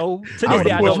don't know. I would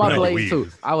have pulled my blade too.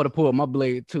 I would have pulled my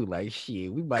blade too. Like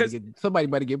shit, somebody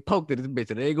about to get poked at this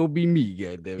bitch. It ain't gonna be me,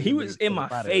 goddamn. He was in my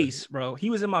face, bro. He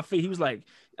was in my face. He was like,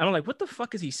 I'm like, what the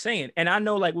fuck is he saying? And I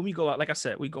know, like, when we go out, like I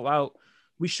said, we go out,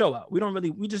 we show out. We don't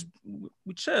really, we chill.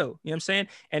 You know what I'm saying?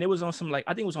 And it was on some, like,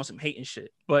 I think it was on some hating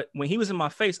shit. But when he was in my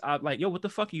face, I was like, yo, what the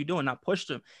fuck are you doing? And I pushed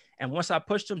him. And once I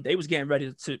pushed him, they was getting ready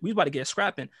we was about to get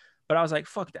scrapping. But I was like,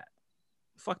 fuck that.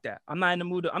 Fuck that. I'm not in the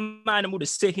mood to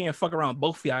sit here and fuck around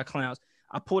both of y'all clowns.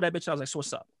 I pulled that bitch. I was like, so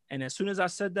what's up? And as soon as I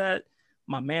said that,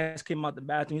 my man came out the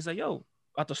bathroom. He's like, yo,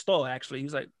 out the stall, actually.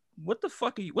 He's like, what the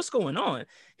fuck are you? What's going on?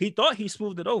 He thought he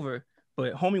smoothed it over,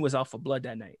 but homie was out for blood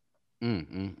that night.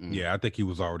 Yeah, I think he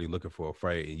was already looking for a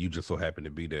fight, and you just so happened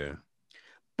to be there.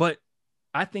 But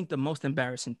I think the most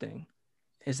embarrassing thing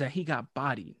is that he got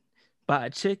bodied by a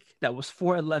chick that was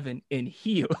 4'11" in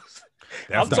heels.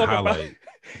 That's I'm the talking about highlight.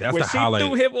 That's when the she highlight.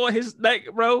 threw him on his neck,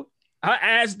 bro. Her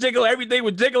ass jiggle, everything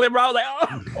was jiggling, bro. Like,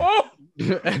 oh.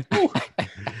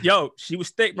 Yo, she was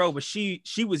thick, bro, but she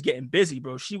was getting busy,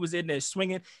 bro. She was in there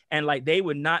swinging, and like they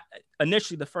would not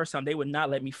initially the first time they would not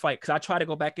let me fight because I tried to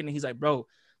go back in and he's like, bro,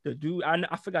 the dude,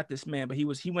 I forgot this man, but he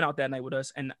went out that night with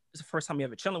us, and it's the first time he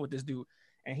ever chilling with this dude,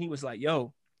 and he was like,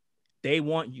 yo, they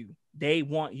want you,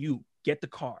 get the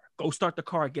car, go start the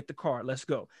car, get the car, let's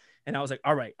go. And I was like,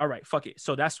 all right, fuck it.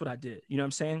 So that's what I did. You know what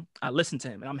I'm saying? I listened to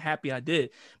him, and I'm happy I did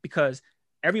because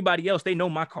everybody else, they know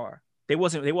my car. They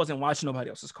wasn't watching nobody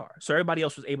else's car. So everybody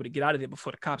else was able to get out of there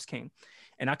before the cops came.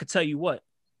 And I could tell you what,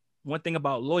 one thing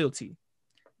about loyalty,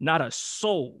 not a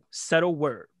soul said a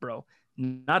word, bro.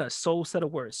 Not a soul said a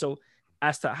word. So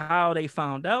as to how they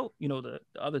found out, you know, the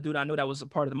other dude I know that was a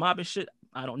part of the mob and shit,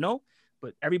 I don't know.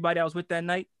 But everybody I was with that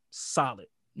night, solid.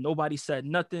 Nobody said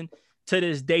nothing. To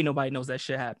this day, nobody knows that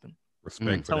shit happened.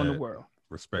 Respect for telling that. the world.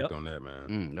 Respect on that,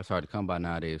 man. That's hard to come by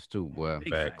nowadays too, boy.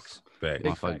 Facts.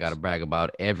 Motherfucker got to brag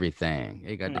about everything.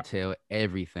 They got to tell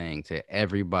everything to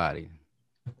everybody.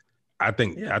 I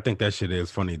think that shit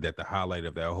is funny that the highlight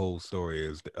of that whole story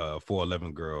is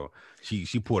 411 girl. She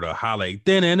pulled a highlight.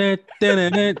 Yo.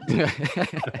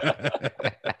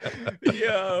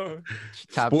 She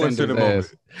top tender's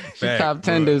ass. She top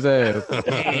tender's ass.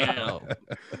 Damn.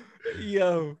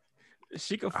 Yo.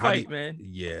 She could fight, man.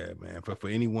 Yeah, man. For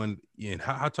anyone,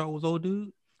 how tall was old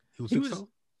dude? He was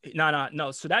 6'0"?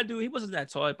 No. So that dude, he wasn't that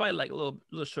tall. Probably like a little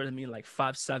shorter than me, like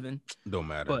 5'7". Don't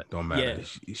matter. But, don't matter.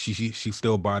 Yeah. She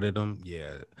still bodied him.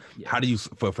 Yeah. How do you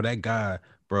for that guy,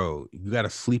 bro? You got to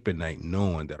sleep at night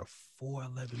knowing that a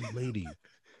 4'11" lady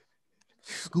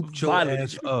scooped your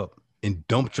ass up and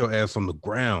dumped your ass on the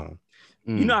ground.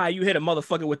 You know how you hit a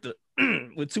motherfucker with the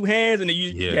with two hands and then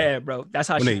you bro. That's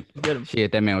how she did him. She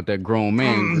hit that man with that grown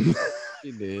man.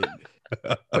 She did.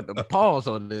 Put the paws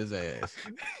on his ass.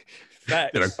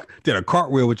 Did a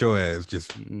cartwheel with your ass.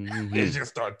 Just it just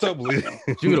start tumbling.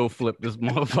 Judo flip this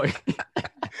motherfucker.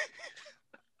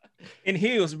 In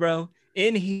heels, bro.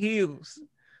 In heels.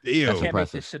 Damn. I can't make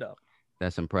this shit up.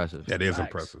 That's impressive. That is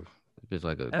impressive. It's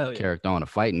like a character on a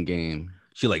fighting game.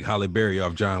 She like Halle Berry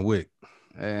off John Wick.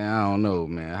 I don't know,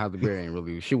 man. Halle Berry ain't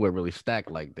really. She wasn't really stacked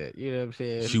like that. You know what I'm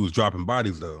saying? She was dropping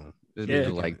bodies though. This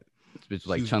bitch was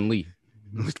like Chun-Li.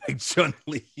 It was like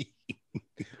Chun-Li.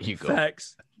 You go.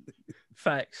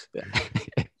 Facts.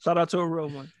 Shout out to a real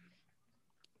one.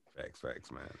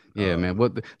 Facts, man. Yeah, man.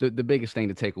 What the biggest thing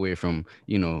to take away from,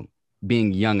 you know,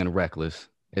 being young and reckless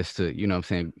is to, you know what I'm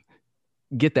saying,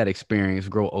 get that experience,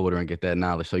 grow older, and get that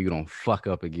knowledge so you don't fuck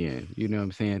up again. You know what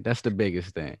I'm saying? That's the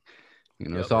biggest thing. You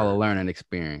know, it's all a learning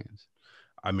experience.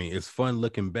 I mean, it's fun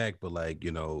looking back, but like, you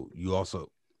know, you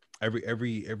also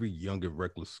every young and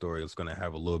reckless story is gonna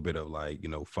have a little bit of like, you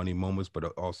know, funny moments, but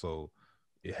also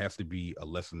it has to be a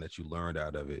lesson that you learned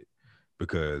out of it.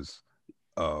 Because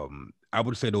I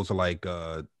would say those are like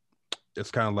it's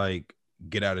kind of like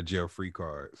get out of jail free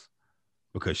cards,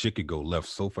 because shit could go left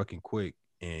so fucking quick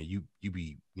and you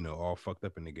be, you know, all fucked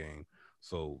up in the game.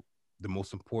 So the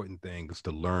most important thing is to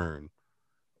learn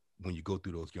when you go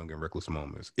through those young and reckless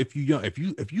moments. If you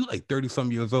like 30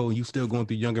 some years old and you still going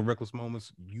through young and reckless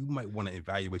moments, you might want to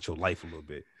evaluate your life a little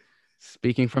bit.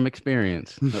 Speaking from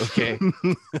experience. Okay.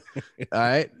 All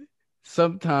right.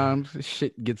 Sometimes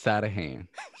shit gets out of hand.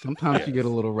 Sometimes you get a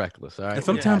little reckless. All right. And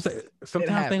sometimes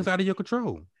things out of your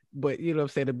control. But you know what I'm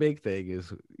saying? The big thing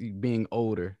is being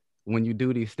older. When you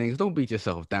do these things, don't beat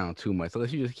yourself down too much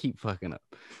unless you just keep fucking up.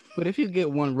 But if you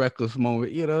get one reckless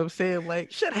moment, you know what I'm saying?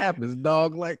 Like, shit happens,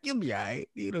 dog. Like, you'll be all right.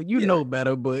 You know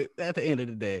better, but at the end of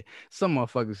the day, some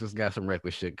motherfuckers just got some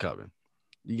reckless shit coming.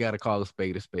 You got to call a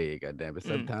spade, goddammit.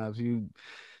 Sometimes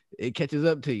it catches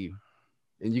up to you.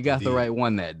 And you got the right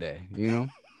one that day, you know?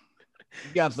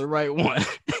 You got the right one.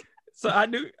 So I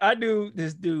knew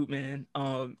this dude, man,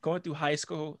 going through high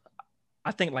school.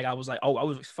 I think like I was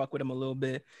fuck with him a little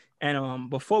bit. And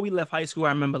before we left high school, I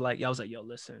remember like I was like, yo,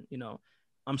 listen, you know,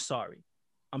 I'm sorry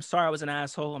I was an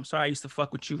asshole. I'm sorry I used to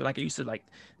fuck with you. Like I used to like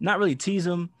not really tease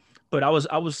him, but I want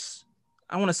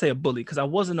to say a bully, because I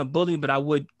wasn't a bully, but I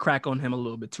would crack on him a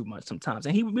little bit too much sometimes.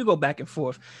 And we go back and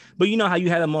forth. But you know how you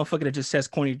have a motherfucker that just says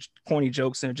corny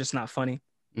jokes and they're just not funny.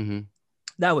 Mm-hmm.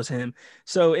 That was him.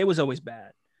 So it was always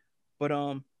bad.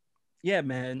 But yeah,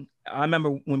 man. I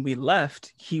remember when we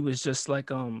left, he was just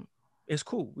like, it's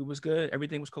cool. It was good.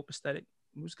 Everything was copacetic.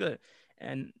 It was good.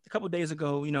 And a couple of days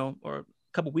ago, you know, or a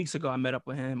couple of weeks ago, I met up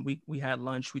with him. We had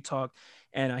lunch, we talked,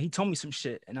 and he told me some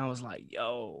shit. And I was like,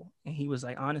 yo. And he was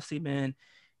like, honestly, man,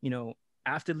 you know,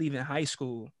 after leaving high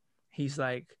school, he's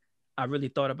like, I really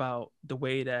thought about the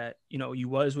way that, you know, you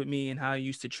was with me and how you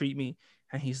used to treat me.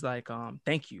 And he's like,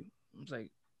 thank you. I was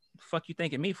like, fuck you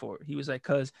thanking me for? He was like,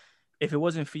 cause if it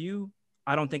wasn't for you,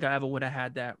 I don't think I ever would have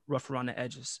had that rough around the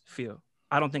edges feel.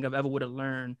 I don't think I've ever would have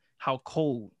learned how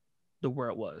cold the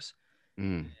world was.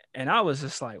 Mm. And I was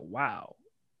just like, wow,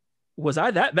 was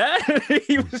I that bad?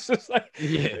 He was just like,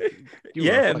 Yeah. You were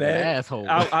a yeah, fucking man. asshole.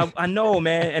 I know,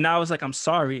 man. And I was like, I'm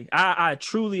sorry. I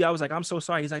truly, I was like, I'm so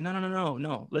sorry. He's like,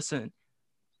 no. Listen,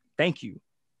 thank you.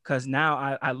 Cause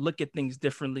now I look at things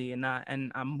differently and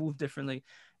I move differently.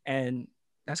 And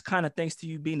that's kind of thanks to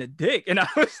you being a dick. And I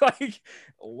was like,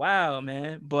 wow,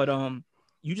 man. But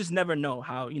you just never know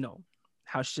how, you know,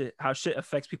 how shit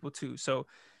affects people too. So,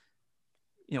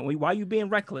 you know, why you being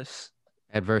reckless?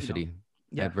 Adversity. You know,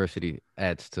 yeah. Adversity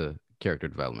adds to character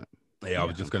development. Hey, I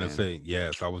was just gonna man. say,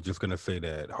 yes, I was just gonna say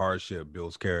that hardship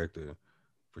builds character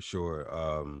for sure.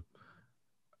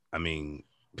 I mean,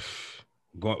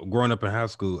 growing up in high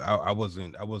school, I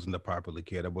wasn't the popular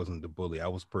kid. I wasn't the bully. I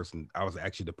was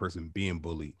actually the person being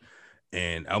bullied,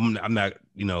 and I'm not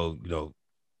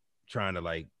trying to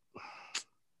like.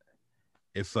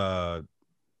 It's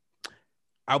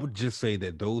I would just say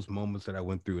that those moments that I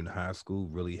went through in high school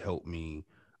really helped me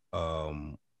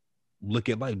look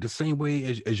at life the same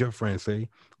way as your friends say.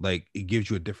 Like, it gives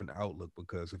you a different outlook,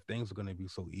 because if things are going to be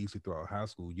so easy throughout high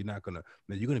school, you're going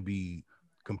to be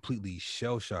completely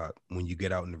shell-shocked when you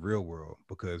get out in the real world,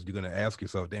 because you're going to ask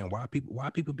yourself, damn, why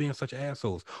people being such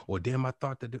assholes? Or damn, I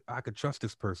thought that I could trust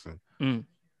this person. Mm.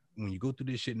 When you go through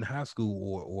this shit in high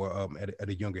school or at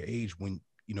a younger age, when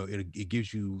you know it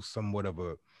gives you somewhat of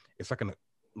a, it's like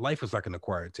life is like an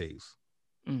acquired taste.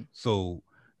 Mm. So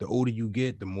the older you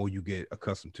get, the more you get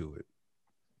accustomed to it.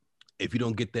 If you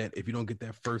don't get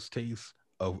that first taste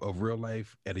of real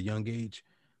life at a young age,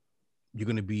 you're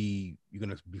gonna be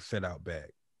set out bad.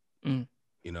 Mm.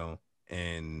 You know,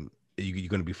 and you're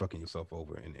gonna be fucking yourself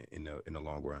over in the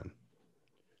long run.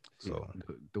 So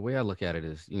the way I look at it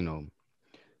is, you know,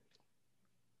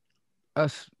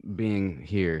 us being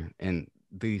here in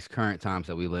these current times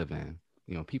that we live in,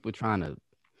 you know, people trying to,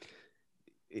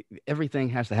 everything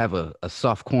has to have a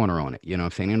soft corner on it. You know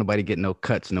what I'm saying? Ain't nobody getting no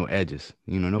cuts, no edges.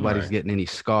 You know, nobody's Right. getting any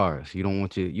scars. You don't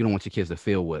want your kids to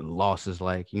feel what loss is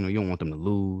like. You know, you don't want them to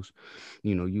lose.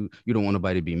 You know, you don't want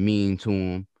nobody to be mean to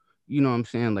them. You know what I'm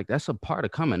saying? Like, that's a part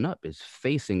of coming up, is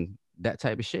facing that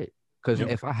type of shit. Because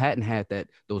if I hadn't had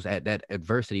that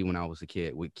adversity when I was a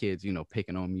kid, with kids, you know,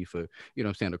 picking on me for, you know what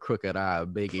I'm saying, a crooked eye,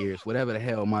 big ears, whatever the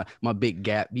hell, my big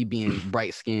gap, me being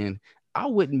bright skinned, I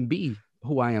wouldn't be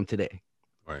who I am today.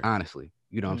 Right. Honestly,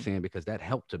 you know what I'm saying? Because that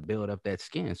helped to build up that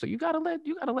skin. So you gotta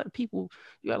let people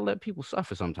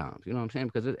suffer sometimes. You know what I'm saying?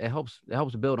 Because it helps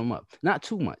build them up. Not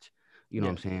too much. You know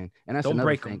what I'm saying? And that's Don't another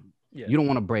break thing. them. Yeah. You don't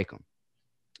want to break them.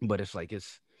 But it's like,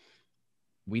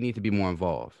 we need to be more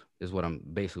involved, is what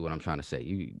I'm trying to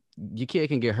say. Your kid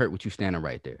can get hurt with you standing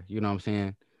right there. You know what I'm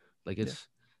saying? Like,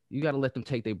 you got to let them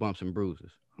take their bumps and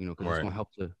bruises, you know, because it's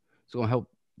going to help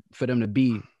for them to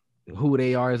be who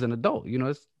they are as an adult. You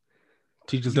know,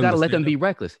 you got to let them be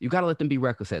reckless. You got to let them be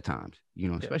reckless at times, you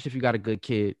know, especially if you got a good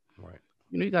kid. Right.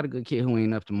 You know, you got a good kid who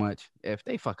ain't up to much. If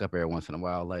they fuck up every once in a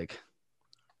while, like,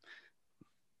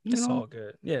 it's all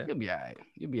good. Yeah. You'll be all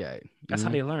right. That's how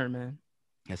they learn, man.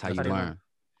 That's how you learn.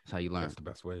 That's how you learn. That's the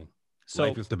best way. So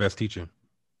life is the best teacher.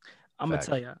 I'm going to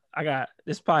tell you,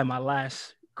 this is probably my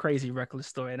last crazy reckless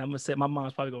story. And I'm going to say my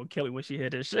mom's probably going to kill me when she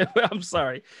hears this shit, but I'm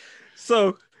sorry.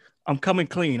 So I'm coming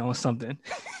clean on something.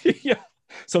 Yeah.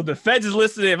 So the feds is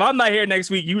listening. If I'm not here next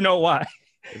week, you know why.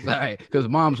 It's all right, because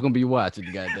mom's gonna be watching.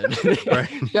 Goddamn. Right.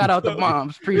 Shout out to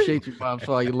moms. Appreciate you, moms,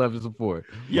 for all your love and support.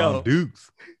 Yo, Mom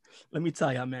Dukes. Let me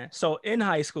tell y'all, man. So in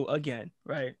high school, again,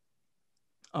 right?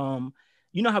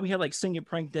 You know how we had like senior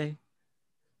prank day?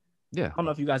 Yeah. I don't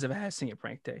know if you guys ever had senior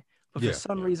prank day, but for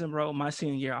some reason, bro, my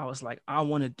senior year, I was like, I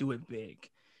want to do it big.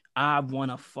 I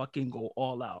want to fucking go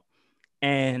all out.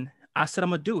 And I said, I'm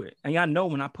going to do it. And y'all know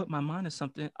when I put my mind to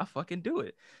something, I fucking do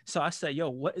it. So I said, yo,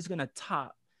 what is going to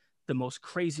top the most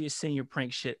craziest senior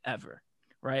prank shit ever?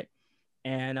 Right.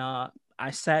 And I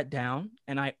sat down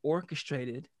and I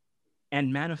orchestrated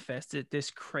and manifested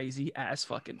this crazy ass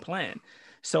fucking plan.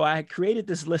 So I created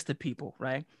this list of people.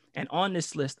 Right. And on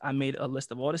this list, I made a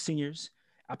list of all the seniors.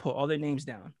 I put all their names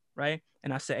down. Right.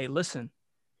 And I said, hey, listen,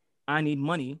 I need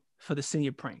money for the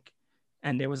senior prank.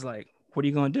 And they was like, what are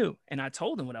you going to do? And I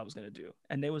told them what I was going to do.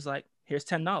 And they was like, here's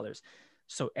 $10.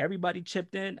 So everybody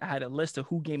chipped in. I had a list of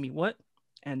who gave me what.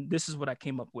 And this is what I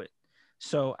came up with.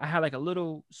 So I had like a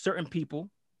little certain people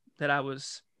that I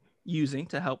was using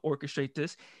to help orchestrate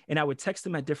this. And I would text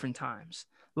them at different times.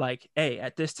 Like, hey,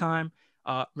 at this time,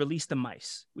 release the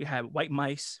mice. We had white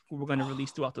mice who were going to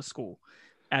release throughout the school.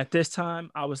 At this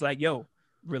time, I was like, yo,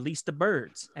 release the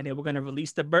birds. And they were going to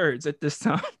release the birds at this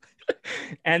time.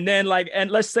 And then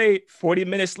and let's say 40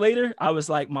 minutes later, I was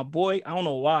like, my boy, I don't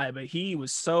know why, but he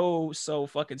was so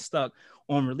fucking stuck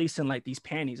on releasing like these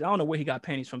panties. I don't know where he got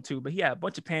panties from too, but he had a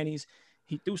bunch of panties.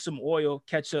 He threw some oil,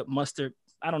 ketchup, mustard.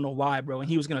 I don't know why, bro. And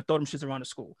he was going to throw them shits around the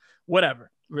school. Whatever.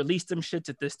 Release them shits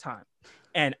at this time.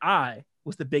 And I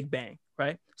was the big bang,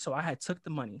 right? So I had took the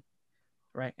money,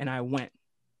 right? And I went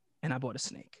and I bought a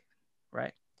snake,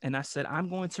 right? And I said, I'm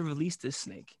going to release this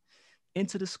snake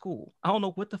into the school. I don't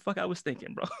know what the fuck I was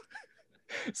thinking, bro.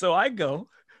 So I go,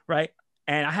 right?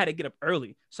 And I had to get up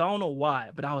early. So I don't know why,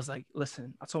 but I was like,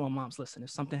 listen, I told my moms, listen, if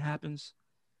something happens,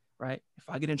 right? If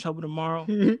I get in trouble tomorrow,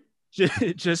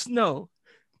 just know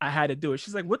I had to do it.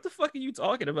 She's like, what the fuck are you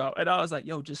talking about? And I was like,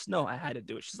 yo, just know I had to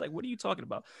do it. She's like, what are you talking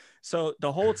about? So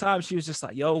the whole time she was just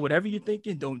like, yo, whatever you're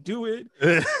thinking, don't do it.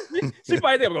 She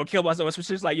probably think I'm gonna kill myself. So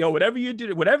she's like, yo, whatever you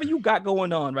do, whatever you got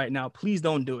going on right now, please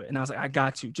don't do it. And I was like, I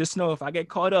got you. Just know if I get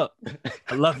caught up,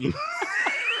 I love you.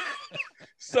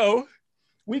 So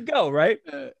we go, right?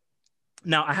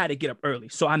 Now I had to get up early.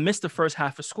 So I missed the first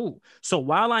half of school. So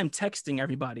while I'm texting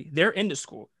everybody, they're in the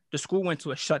school. The school went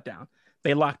to a shutdown.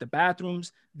 They locked the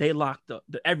bathrooms. They locked the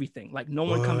everything. Like no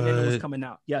one coming in, no one's coming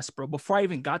out. Yes, bro. Before I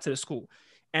even got to the school,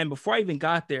 and before I even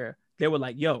got there, they were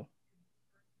like, "Yo,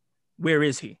 where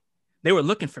is he?" They were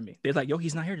looking for me. They're like, "Yo,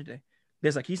 he's not here today."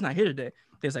 There's like, "He's not here today."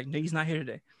 There's like, "No, he's not here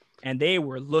today," and they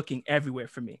were looking everywhere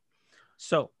for me.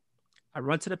 So I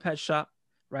run to the pet shop.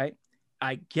 Right?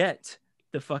 I get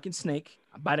the fucking snake.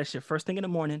 I buy that shit first thing in the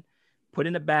morning. Put it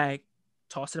in a bag.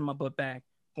 Toss it in my book bag.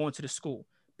 Going to the school.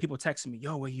 People texting me,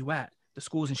 "Yo, where you at? The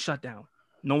school's in shutdown.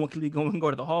 No one can go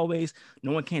to the hallways.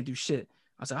 No one can't do shit."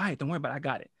 I was like, all right, don't worry about it. I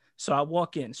got it. So I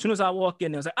walk in. As soon as I walk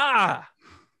in, they was like,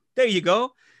 there you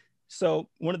go. So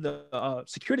one of the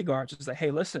security guards was like, hey,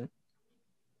 listen,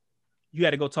 you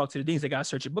got to go talk to the deans. They got to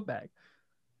search your book bag.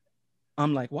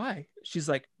 I'm like, why? She's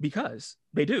like, because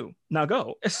they do. Now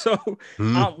go. So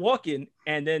I'm walking,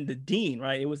 and then the dean,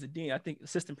 right? It was the dean, I think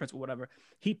assistant principal, whatever.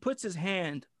 He puts his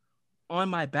hand on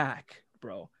my back,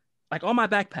 bro. Like on my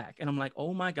backpack. And I'm like,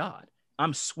 oh my God,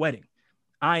 I'm sweating.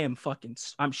 I'm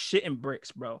shitting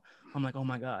bricks, bro. I'm like, oh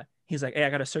my God. He's like, hey, I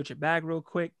got to search your bag real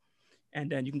quick.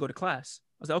 And then you can go to class.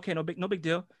 I was like, okay, no big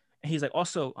deal. And he's like,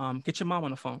 also, get your mom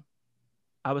on the phone.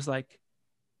 I was like,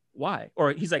 why?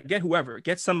 Or he's like,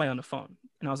 get somebody on the phone.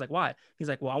 And I was like, why? He's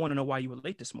like, well, I want to know why you were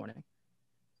late this morning.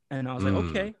 And I was like,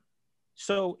 okay.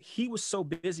 So he was so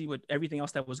busy with everything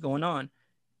else that was going on.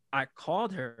 I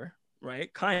called her,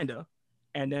 right? Kinda.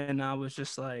 And then I was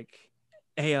just like,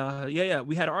 hey, yeah,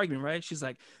 we had an argument, right? She's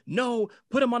like, no,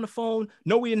 put him on the phone.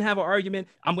 No, we didn't have an argument.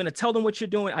 I'm going to tell them what you're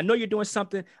doing. I know you're doing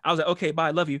something. I was like, okay, bye,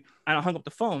 I love you. And I hung up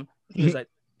the phone. He was like,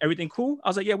 everything cool? I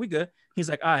was like, yeah, we good. He's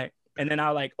like, all right. And then I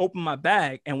like opened my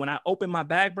bag. And when I opened my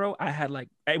bag, bro, I had like,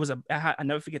 I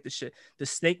never forget this shit. The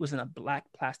snake was in a black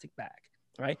plastic bag,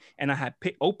 right? And I had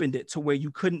opened it to where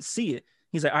you couldn't see it.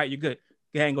 He's like, all right, you're good.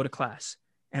 Go ahead and go to class.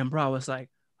 And bro, I was like,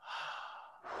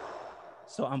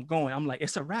 so I'm going. I'm like,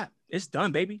 it's a wrap. It's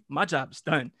done, baby. My job is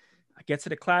done. I get to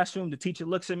the classroom. The teacher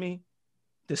looks at me,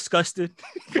 disgusted.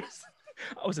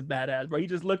 I was a badass, bro. He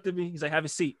just looked at me. He's like, have a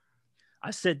seat.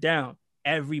 I sit down.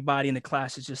 Everybody in the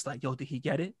class is just like, yo, did he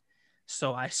get it?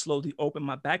 So I slowly open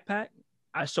my backpack.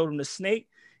 I showed him the snake.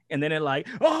 And then they're like,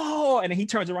 oh, and then he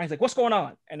turns around. He's like, what's going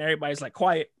on? And everybody's like,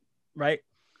 quiet, right?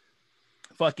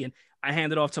 Fucking, I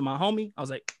handed off to my homie. I was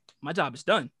like, my job is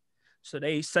done. So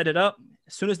they set it up.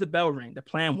 As soon as the bell rang, the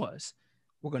plan was,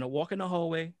 we're going to walk in the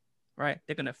hallway, right?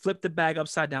 They're going to flip the bag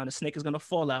upside down. The snake is going to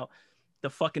fall out. The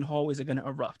fucking hallways are going to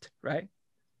erupt, right?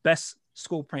 Best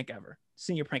school prank ever.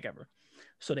 Senior prank ever.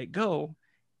 So they go,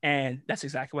 and that's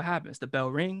exactly what happens. The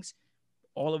bell rings.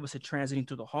 All of us are transiting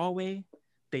through the hallway.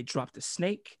 They drop the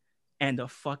snake, and the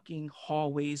fucking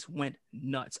hallways went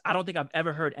nuts. I don't think I've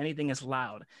ever heard anything as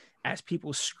loud as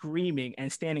people screaming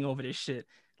and standing over this shit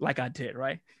like I did,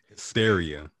 right?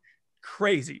 Hysteria.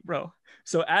 Crazy, bro.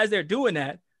 So as they're doing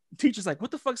that, the teacher's like, what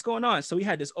the fuck's going on? So we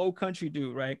had this old country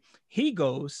dude, right? He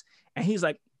goes, and he's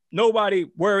like, nobody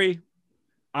worry.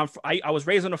 I was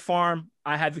raised on a farm.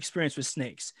 I have experience with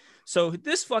snakes. So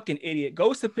this fucking idiot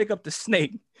goes to pick up the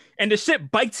snake, and the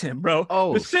shit bites him, bro.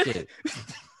 Oh, the shit.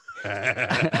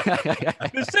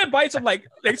 The shit bites him like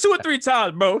 2 or 3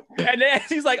 times, bro. And then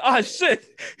he's like, oh shit.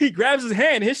 He grabs his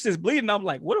hand, his shit's bleeding. I'm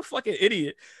like, what a fucking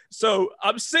idiot. So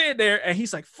I'm sitting there, and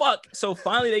he's like, fuck. So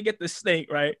finally they get the snake,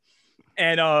 right?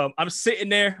 And I'm sitting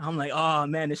there. I'm like, oh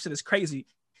man, this shit is crazy.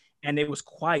 And it was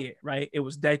quiet, right? It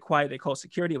was dead quiet. They called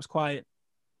security. It was quiet.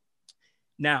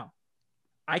 Now,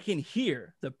 I can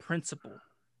hear the principal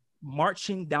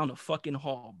marching down the fucking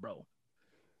hall, bro.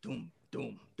 Doom,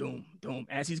 doom, doom, doom.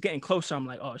 As he's getting closer, I'm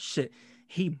like, oh shit.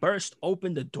 He burst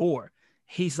open the door.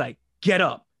 He's like, get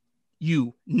up,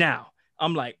 you now.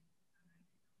 I'm like,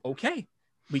 okay.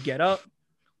 We get up,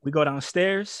 we go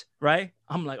downstairs, right?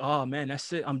 I'm like, oh man,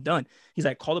 that's it. I'm done. He's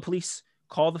like, call the police,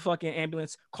 call the fucking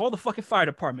ambulance, call the fucking fire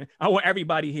department. I want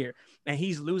everybody here. And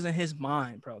he's losing his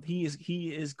mind, bro. He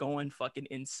is going fucking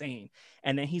insane.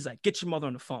 And then he's like, get your mother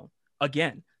on the phone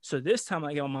again. So this time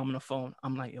I get my mom on the phone.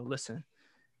 I'm like, yo, listen,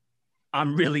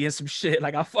 I'm really in some shit.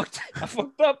 Like I fucked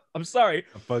up. I'm sorry.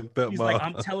 I fucked up. He's like,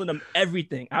 I'm telling them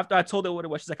everything. After I told her what it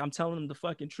was, she's like, I'm telling them the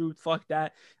fucking truth. Fuck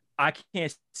that. I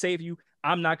can't save you.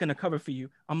 I'm not gonna cover for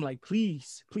you. I'm like,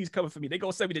 please cover for me. They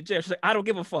gonna send me to jail. She's like, I don't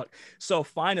give a fuck. So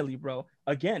finally, bro,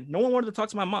 again, no one wanted to talk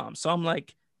to my mom. So I'm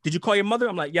like, did you call your mother?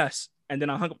 I'm like, yes. And then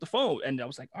I hung up the phone and I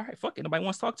was like, all right, fuck it. Nobody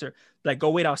wants to talk to her. Like,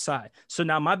 go wait outside. So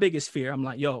now my biggest fear, I'm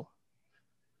like, yo,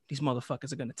 these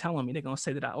motherfuckers are gonna tell on me. They're gonna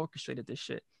say that I orchestrated this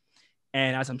shit.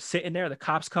 And as I'm sitting there, the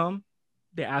cops come,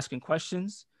 they're asking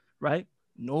questions, right?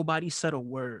 Nobody said a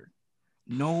word.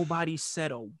 Nobody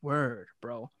said a word,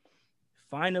 bro.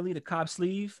 Finally, the cops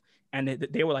leave, and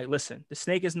they were like, listen, the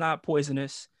snake is not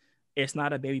poisonous. It's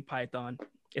not a baby python.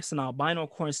 It's an albino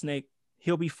corn snake.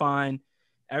 He'll be fine.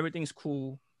 Everything's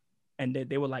cool. And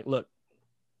they were like, look,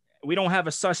 we don't have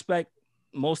a suspect.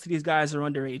 Most of these guys are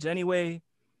underage anyway.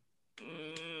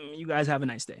 You guys have a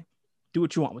nice day. Do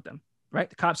what you want with them, right?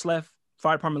 The cops left.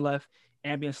 Fire department left.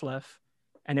 Ambulance left.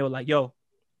 And they were like, yo,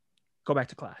 go back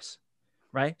to class.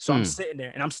 Right. So I'm sitting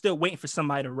there and I'm still waiting for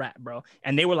somebody to rap, bro.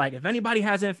 And they were like, if anybody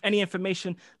has any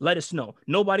information, let us know.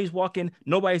 Nobody's walking.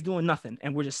 Nobody's doing nothing.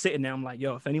 And we're just sitting there. I'm like,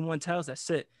 yo, if anyone tells, that's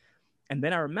it. And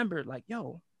then I remembered, like,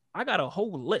 yo, I got a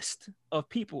whole list of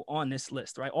people on this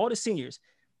list, right? All the seniors,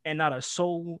 and not a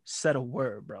soul said a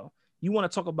word, bro. You want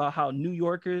to talk about how New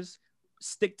Yorkers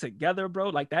stick together, bro?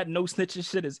 Like that no snitching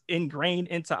shit is ingrained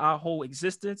into our whole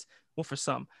existence. Well, for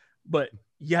some, but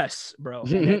yes, bro.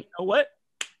 And then, you know what?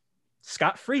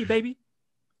 Scot-free, baby.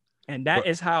 And that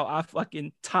is how I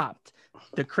fucking topped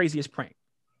the craziest prank.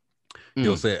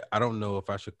 You'll say, I don't know if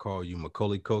I should call you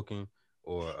Macaulay Culkin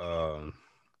or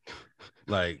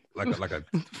like these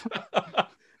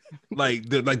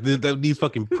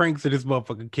fucking pranks that this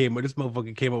motherfucker came up. This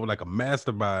motherfucker came up with like a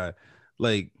mastermind.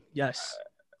 Like, yes.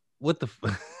 What the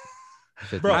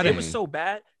bro, it was so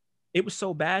bad. It was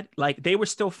so bad. Like they were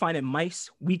still finding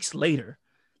mice weeks later.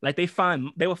 Like they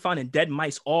were finding dead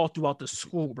mice all throughout the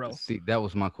school, bro. See, that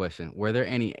was my question. Were there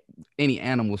any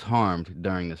animals harmed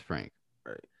during this prank?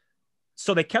 Right.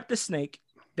 So they kept the snake,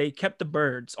 they kept the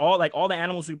birds, all the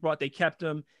animals we brought, they kept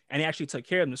them, and they actually took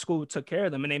care of them. The school took care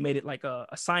of them, and they made it like a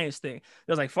science thing. It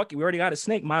was like, fuck it, we already got a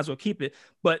snake, might as well keep it.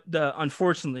 But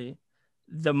unfortunately,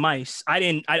 the mice, I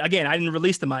didn't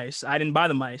release the mice. I didn't buy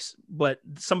the mice, but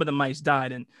some of the mice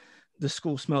died, and the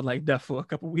school smelled like death for a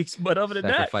couple of weeks. But other than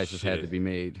sacrifices had to be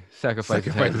made.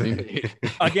 Sacrifices had to be made.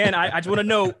 Again, I just want to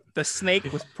know the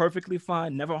snake was perfectly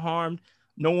fine, never harmed.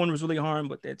 No one was really harmed,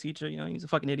 but their teacher, he's a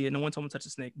fucking idiot. No one told him to touch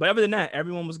the snake. But other than that,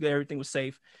 everyone was good. Everything was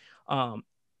safe. And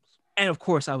of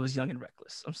course, I was young and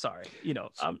reckless. I'm sorry.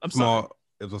 I'm small. Sorry.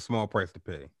 It was a small price to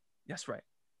pay. That's right.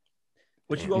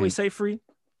 What you always say, Free?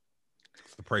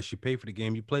 It's the price you pay for the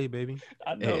game you play, baby.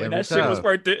 I know, and that shit was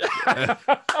worth it.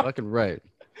 Fucking right.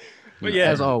 But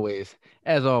yeah, as always,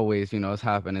 it's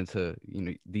hopping into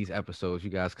these episodes.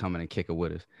 You guys coming and kick it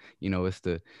with us. It's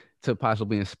to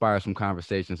possibly inspire some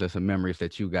conversations and some memories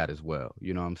that you got as well.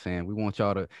 You know what I'm saying? We want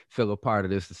y'all to feel a part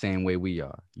of this the same way we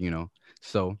are.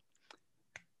 So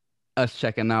us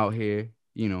checking out here,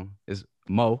 is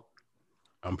Mo.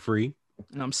 I'm Free.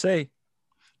 And I'm Say.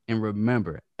 And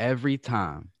remember, every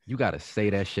time you gotta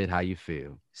say that shit how you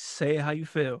feel. Say it how you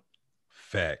feel.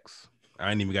 Facts.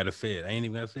 I ain't even gotta say it. I ain't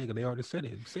even gotta say it because they already said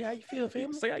it. Say how you feel,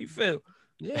 family. Say how you feel.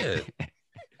 Yeah.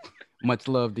 Much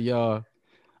love to y'all.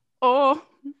 Oh.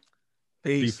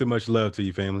 Peace. Peace and much love to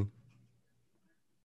you, family.